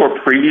 This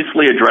court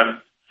previously addressed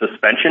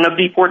suspension of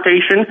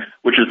deportation,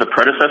 which is the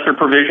predecessor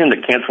provision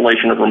that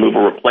cancellation of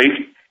removal replaced,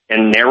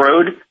 and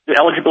narrowed the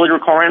eligibility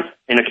requirements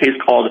in a case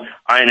called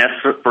INS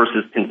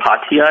versus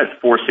Pinpatia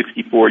at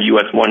 464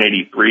 U.S.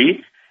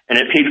 183. And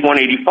at page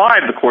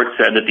 185, the court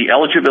said that the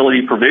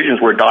eligibility provisions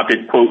were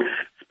adopted, quote,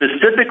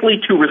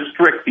 specifically to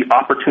restrict the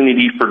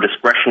opportunity for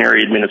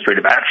discretionary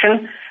administrative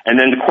action. And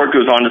then the court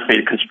goes on to say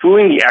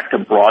construing the act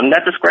to broaden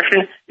that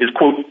discretion is,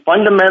 quote,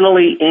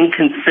 fundamentally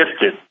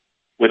inconsistent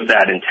with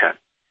that intent.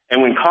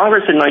 And when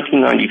Congress in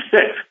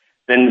 1996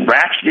 then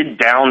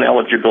ratcheted down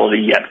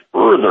eligibility yet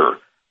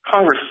further,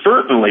 Congress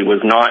certainly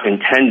was not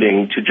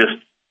intending to just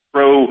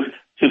throw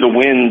to the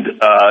wind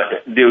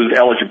those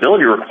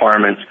eligibility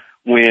requirements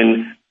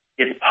when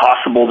it's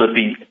possible that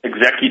the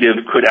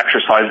executive could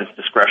exercise its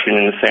discretion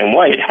in the same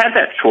way. It had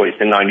that choice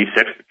in 96,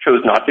 but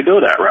chose not to go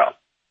that route.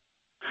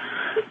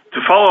 To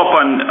follow up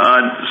on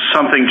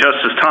something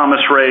Justice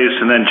Thomas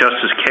raised and then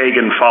Justice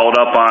Kagan followed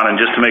up on, and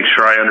just to make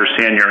sure I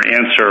understand your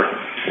answer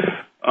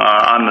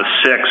on the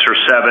 6 or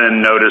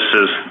 7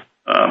 notices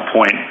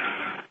point,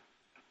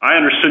 I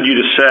understood you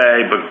to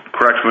say, but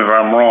correct me if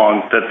I'm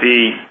wrong, that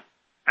the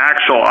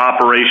actual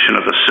operation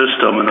of the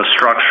system and the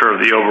structure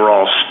of the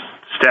overall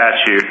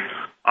statute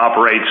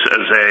operates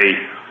as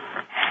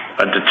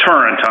a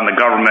deterrent on the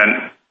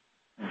government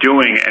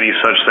doing any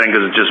such thing,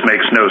 because it just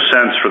makes no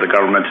sense for the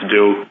government to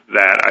do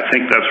that. I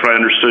think that's what I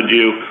understood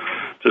you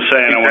to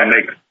say, and I want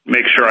to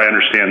make sure I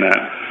understand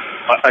that.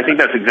 I think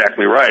that's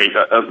exactly right.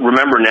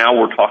 Remember, now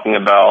we're talking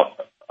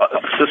about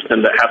a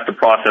system that has to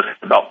process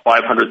about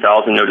 500,000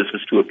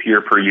 notices to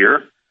appear per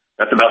year.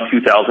 That's about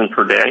 2,000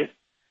 per day.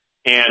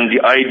 And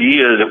the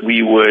idea that we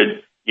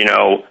would,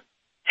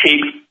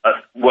 take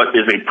what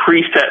is a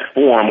preset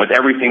form with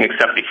everything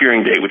except the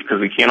hearing date, because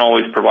we can't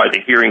always provide the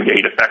hearing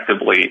date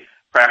effectively,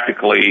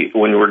 practically,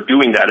 when we're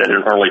doing that at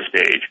an early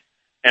stage,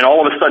 and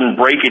all of a sudden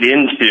break it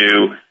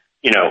into,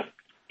 8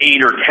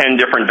 or 10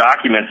 different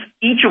documents,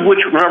 each of which,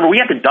 remember, we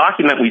have to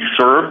document we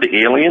served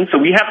the alien, so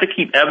we have to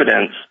keep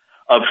evidence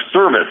of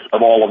service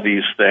of all of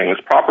these things,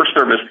 proper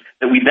service,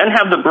 that we then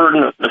have the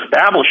burden of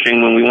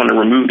establishing when we want to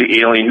remove the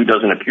alien who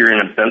doesn't appear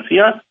in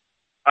absentia.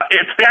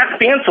 It's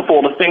that fanciful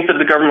to think that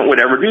the government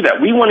would ever do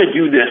that. We want to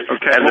do this.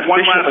 Okay, but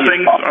one last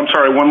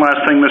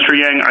thing, Mr.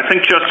 Yang. I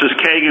think Justice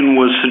Kagan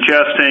was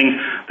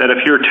suggesting that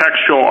if your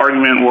textual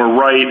argument were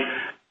right,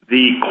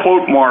 the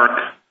quote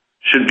mark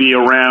should be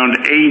around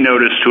a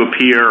notice to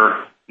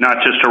appear,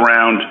 not just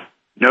around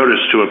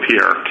notice to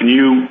appear. Can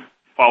you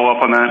follow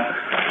up on that?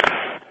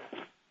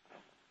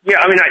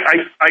 Yeah, I mean,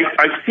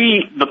 I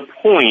see the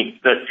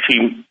point that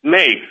she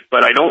makes,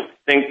 but I don't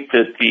think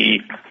that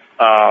the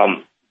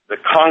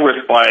Congress,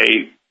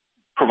 by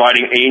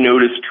providing a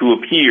notice to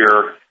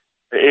appear,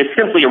 is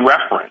simply a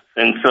reference.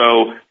 And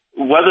so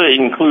whether it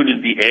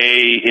included the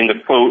A in the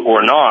quote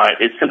or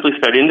not, it simply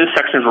said in this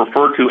section is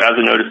referred to as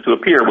a notice to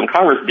appear. When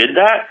Congress did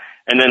that,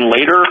 and then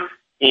later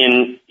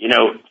in,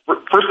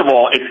 first of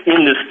all, it's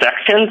in this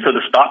section, so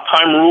the stop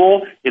time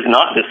rule is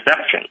not this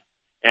section.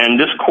 And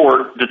this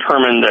court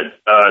determined that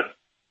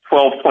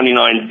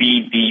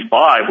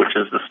 1229BD5, which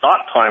is the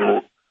stop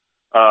time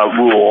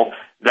rule,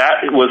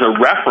 that was a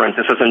reference.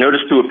 It says a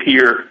notice to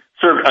appear,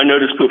 serve a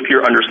notice to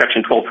appear under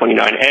Section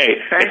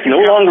 1229A. It's no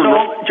longer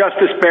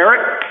Justice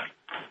Barrett.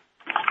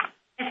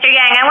 Mr.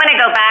 Yang, I want to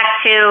go back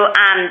to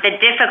the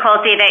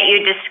difficulty that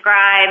you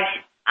described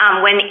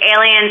when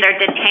aliens are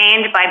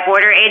detained by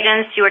border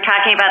agents. You were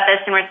talking about this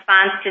in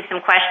response to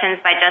some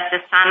questions by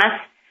Justice Thomas.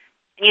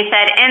 You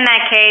said in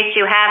that case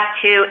you have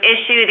to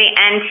issue the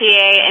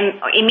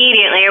NTA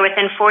immediately or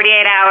within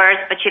 48 hours,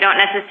 but you don't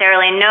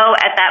necessarily know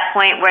at that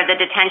point where the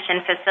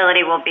detention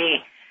facility will be.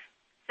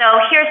 So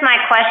here's my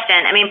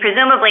question. I mean,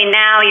 presumably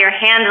now you're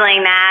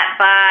handling that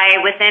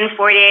by within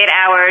 48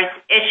 hours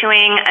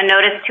issuing a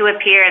notice to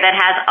appear that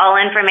has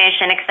all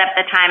information except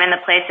the time and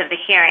the place of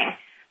the hearing.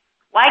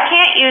 Why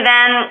can't you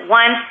then,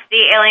 once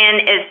the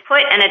alien is put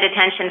in a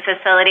detention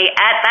facility,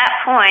 at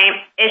that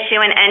point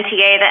issue an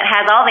NTA that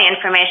has all the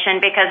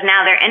information, because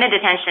now they're in a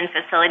detention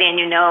facility and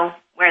you know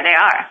where they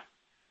are?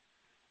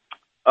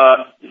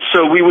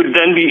 So we would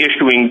then be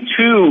issuing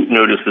 2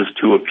 notices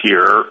to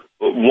appear,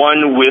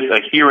 one with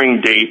a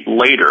hearing date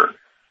later.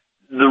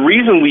 The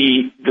reason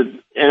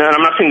and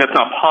I'm not saying that's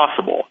not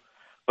possible,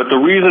 but the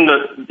reason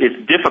that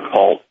it's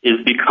difficult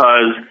is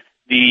because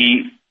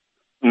the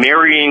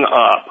marrying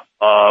up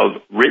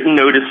of written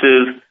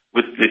notices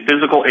with the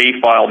physical A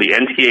file, the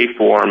NTA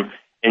form,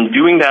 and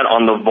doing that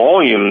on the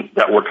volume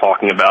that we're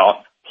talking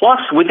about, plus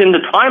within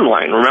the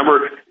timeline.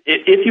 Remember,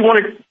 if you want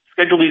to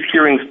schedule these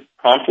hearings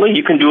promptly,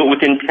 you can do it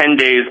within 10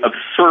 days of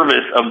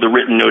service of the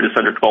written notice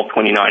under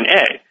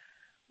 1229A.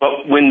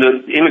 But when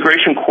the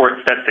immigration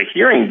court sets a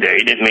hearing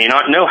date, it may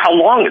not know how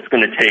long it's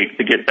going to take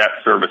to get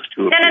that service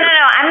to appear.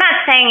 No. I'm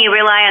not saying you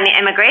rely on the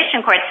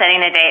immigration court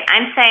setting the date.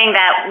 I'm saying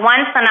that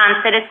once a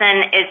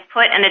non-citizen is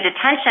put in a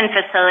detention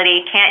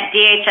facility, can't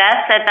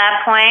DHS at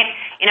that point?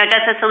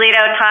 Justice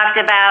Alito talked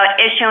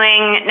about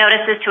issuing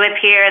notices to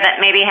appear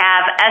that maybe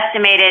have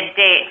estimated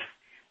dates.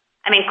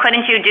 I mean,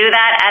 couldn't you do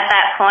that at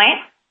that point?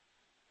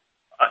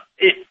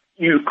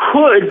 You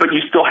could, but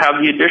you still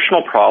have the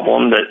additional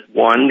problem that,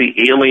 one, the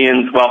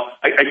aliens, well,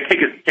 I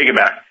take it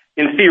back.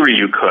 In theory,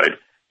 you could.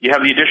 You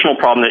have the additional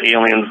problem that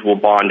aliens will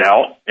bond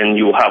out and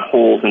you will have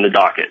holes in the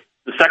docket.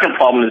 The second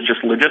problem is just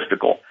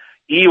logistical.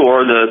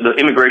 The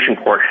immigration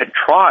court had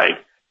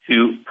tried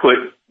to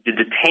put the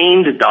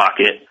detained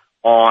docket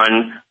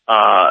on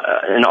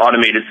an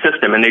automated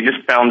system, and they just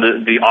found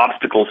the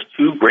obstacles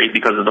too great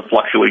because of the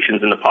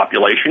fluctuations in the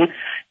population.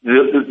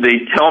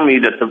 They tell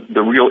me that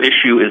the real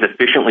issue is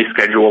efficiently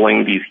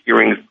scheduling these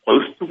hearings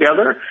close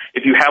together.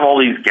 If you have all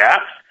these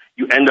gaps,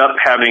 you end up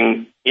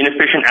having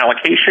inefficient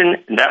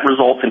allocation, and that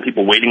results in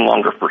people waiting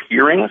longer for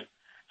hearings.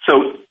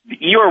 So the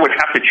ER would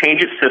have to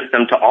change its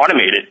system to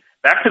automate it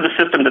back to the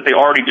system that they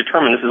already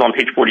determined, this is on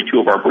page 42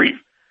 of our brief,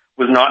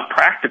 was not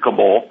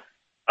practicable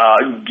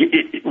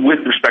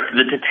with respect to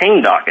the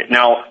detained docket.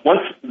 Now,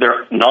 once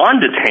they're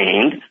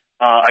non-detained,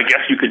 I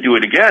guess you could do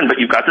it again, but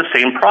you've got the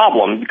same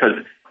problem because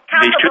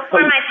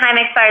before my time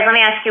expires, let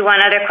me ask you one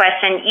other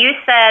question. You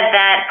said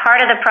that part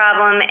of the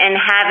problem in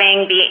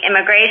having the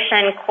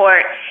immigration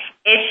court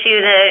issue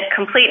the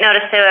complete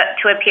notice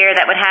to appear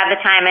that would have the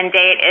time and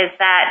date is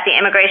that the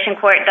immigration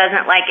court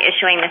doesn't like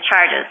issuing the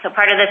charges. So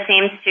part of this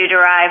seems to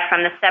derive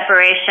from the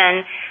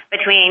separation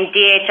between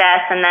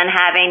DHS and then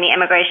having the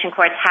immigration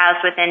courts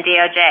housed within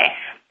DOJ.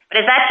 But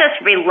is that just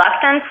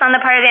reluctance on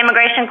the part of the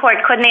immigration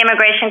court? Couldn't the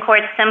immigration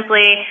court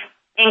simply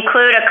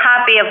include a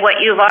copy of what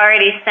you've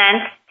already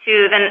sent to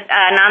the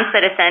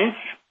non-citizen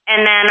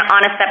and then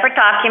on a separate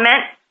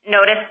document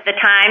notice the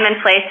time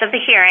and place of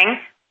the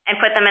hearing and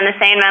put them in the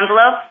same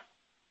envelope?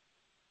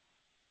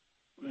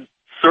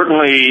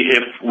 Certainly,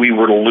 if we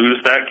were to lose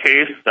that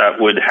case,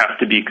 that would have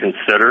to be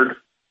considered.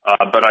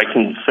 But I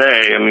can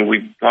say,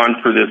 we've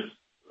gone through this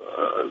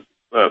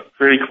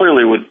pretty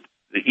clearly with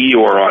the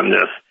EOR on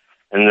this,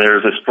 and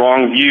there's a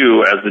strong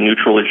view as the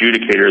neutral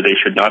adjudicator they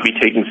should not be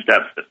taking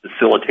steps that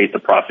facilitate the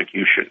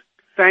prosecution.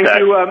 Thank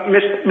you.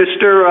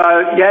 Mr.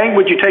 Yang,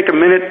 would you take a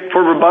minute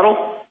for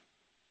rebuttal?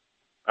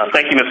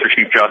 Thank you, Mr.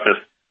 Chief Justice.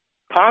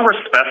 Congress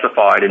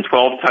specified in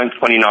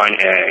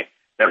 1229A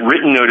that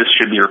written notice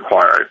should be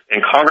required,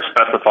 and Congress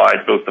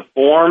specified both the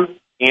form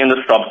and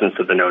the substance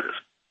of the notice.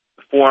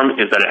 The form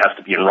is that it has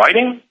to be in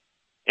writing,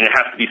 and it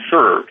has to be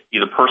served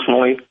either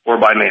personally or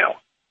by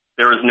mail.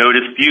 There is no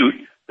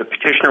dispute the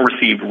petitioner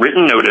received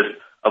written notice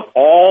of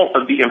all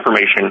of the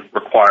information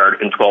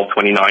required in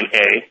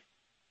 1229A.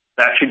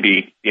 That should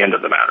be the end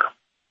of the matter.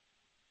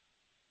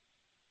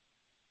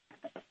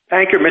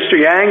 Thank you, Mr.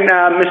 Yang.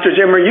 Mr.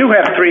 Zimmer, you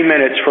have 3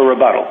 minutes for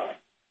rebuttal.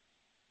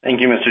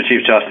 Thank you, Mr.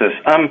 Chief Justice.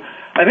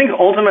 I think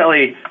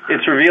ultimately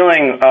it's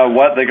revealing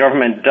what the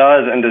government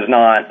does and does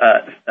not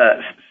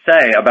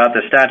say about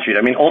the statute.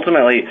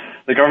 Ultimately,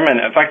 the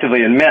government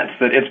effectively admits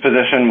that its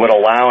position would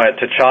allow it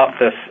to chop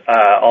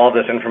all of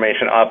this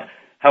information up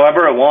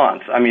however it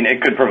wants.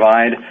 It could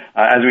provide,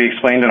 as we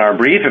explained in our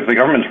brief, if the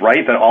government's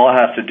right that all it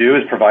has to do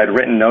is provide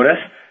written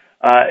notice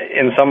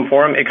in some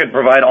form, it could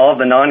provide all of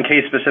the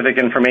non-case specific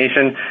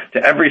information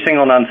to every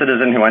single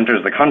non-citizen who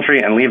enters the country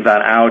and leave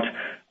that out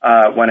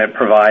when it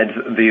provides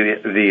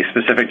the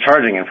specific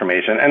charging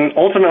information. And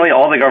ultimately,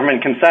 all the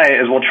government can say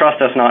is, well,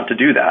 trust us not to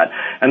do that.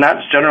 And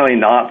that's generally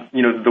not,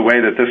 the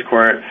way that this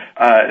court,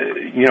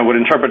 would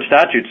interpret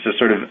statutes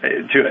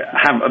to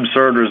have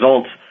absurd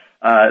results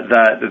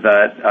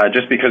that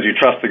just because you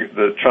trust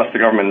the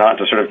government not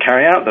to sort of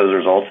carry out those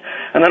results.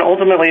 And then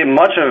ultimately,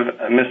 much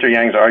of Mr.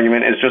 Yang's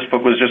argument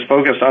was just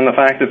focused on the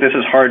fact that this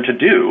is hard to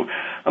do.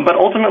 But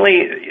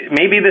ultimately,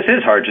 maybe this is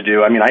hard to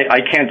do.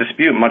 I can't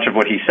dispute much of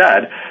what he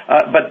said,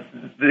 but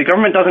the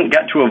government doesn't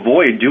get to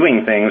avoid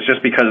doing things just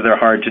because they're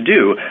hard to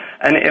do.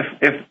 And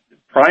if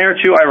prior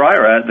to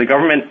IRIRA,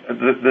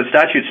 the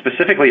statute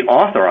specifically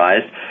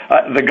authorized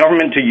the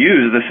government to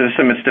use the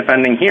system it's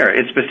defending here.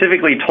 It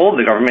specifically told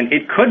the government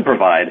it could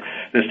provide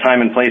this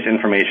time and place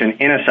information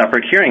in a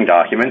separate hearing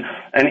document.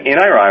 And in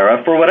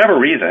IRIRA, for whatever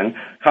reason,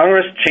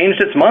 Congress changed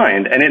its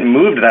mind and it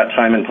moved that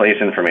time and place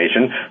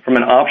information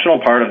from an optional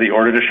part of the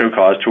order to show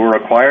cause to a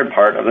required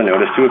part of the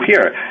notice to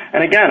appear.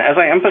 And again, as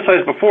I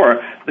emphasized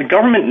before, the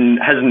government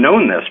has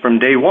known this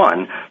from day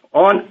one.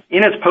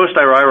 In its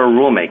post-IRIRA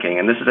rulemaking,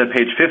 and this is at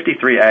page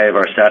 53A of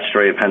our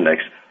statutory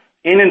appendix,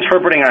 In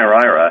interpreting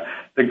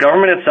IRIRA, the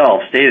government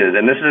itself stated,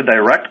 and this is a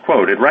direct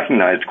quote, it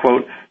recognized,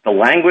 quote, the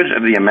language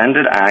of the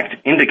amended act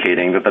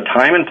indicating that the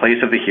time and place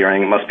of the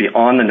hearing must be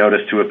on the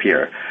notice to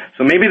appear.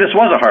 So maybe this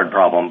was a hard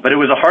problem, but it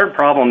was a hard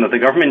problem that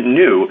the government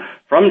knew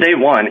from day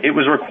one it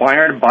was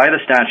required by the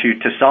statute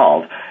to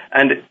solve.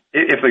 And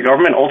if the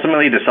government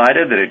ultimately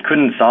decided that it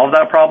couldn't solve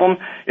that problem,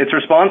 its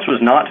response was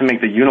not to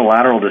make the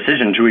unilateral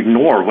decision to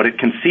ignore what it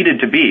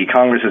conceded to be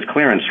Congress's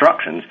clear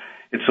instructions.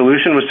 Its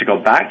solution was to go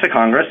back to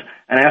Congress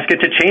and ask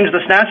it to change the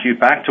statute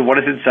back to what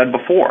it had said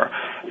before.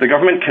 The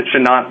government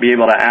should not be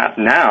able to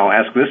now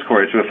ask this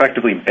court to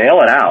effectively bail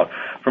it out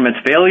from its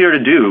failure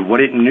to do what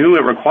it knew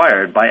it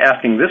required by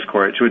asking this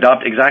court to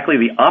adopt exactly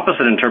the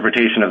opposite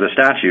interpretation of the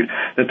statute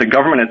that the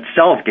government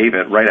itself gave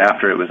it right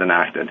after it was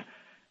enacted.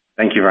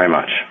 Thank you very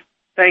much.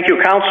 Thank you,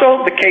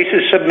 counsel. The case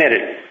is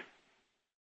submitted.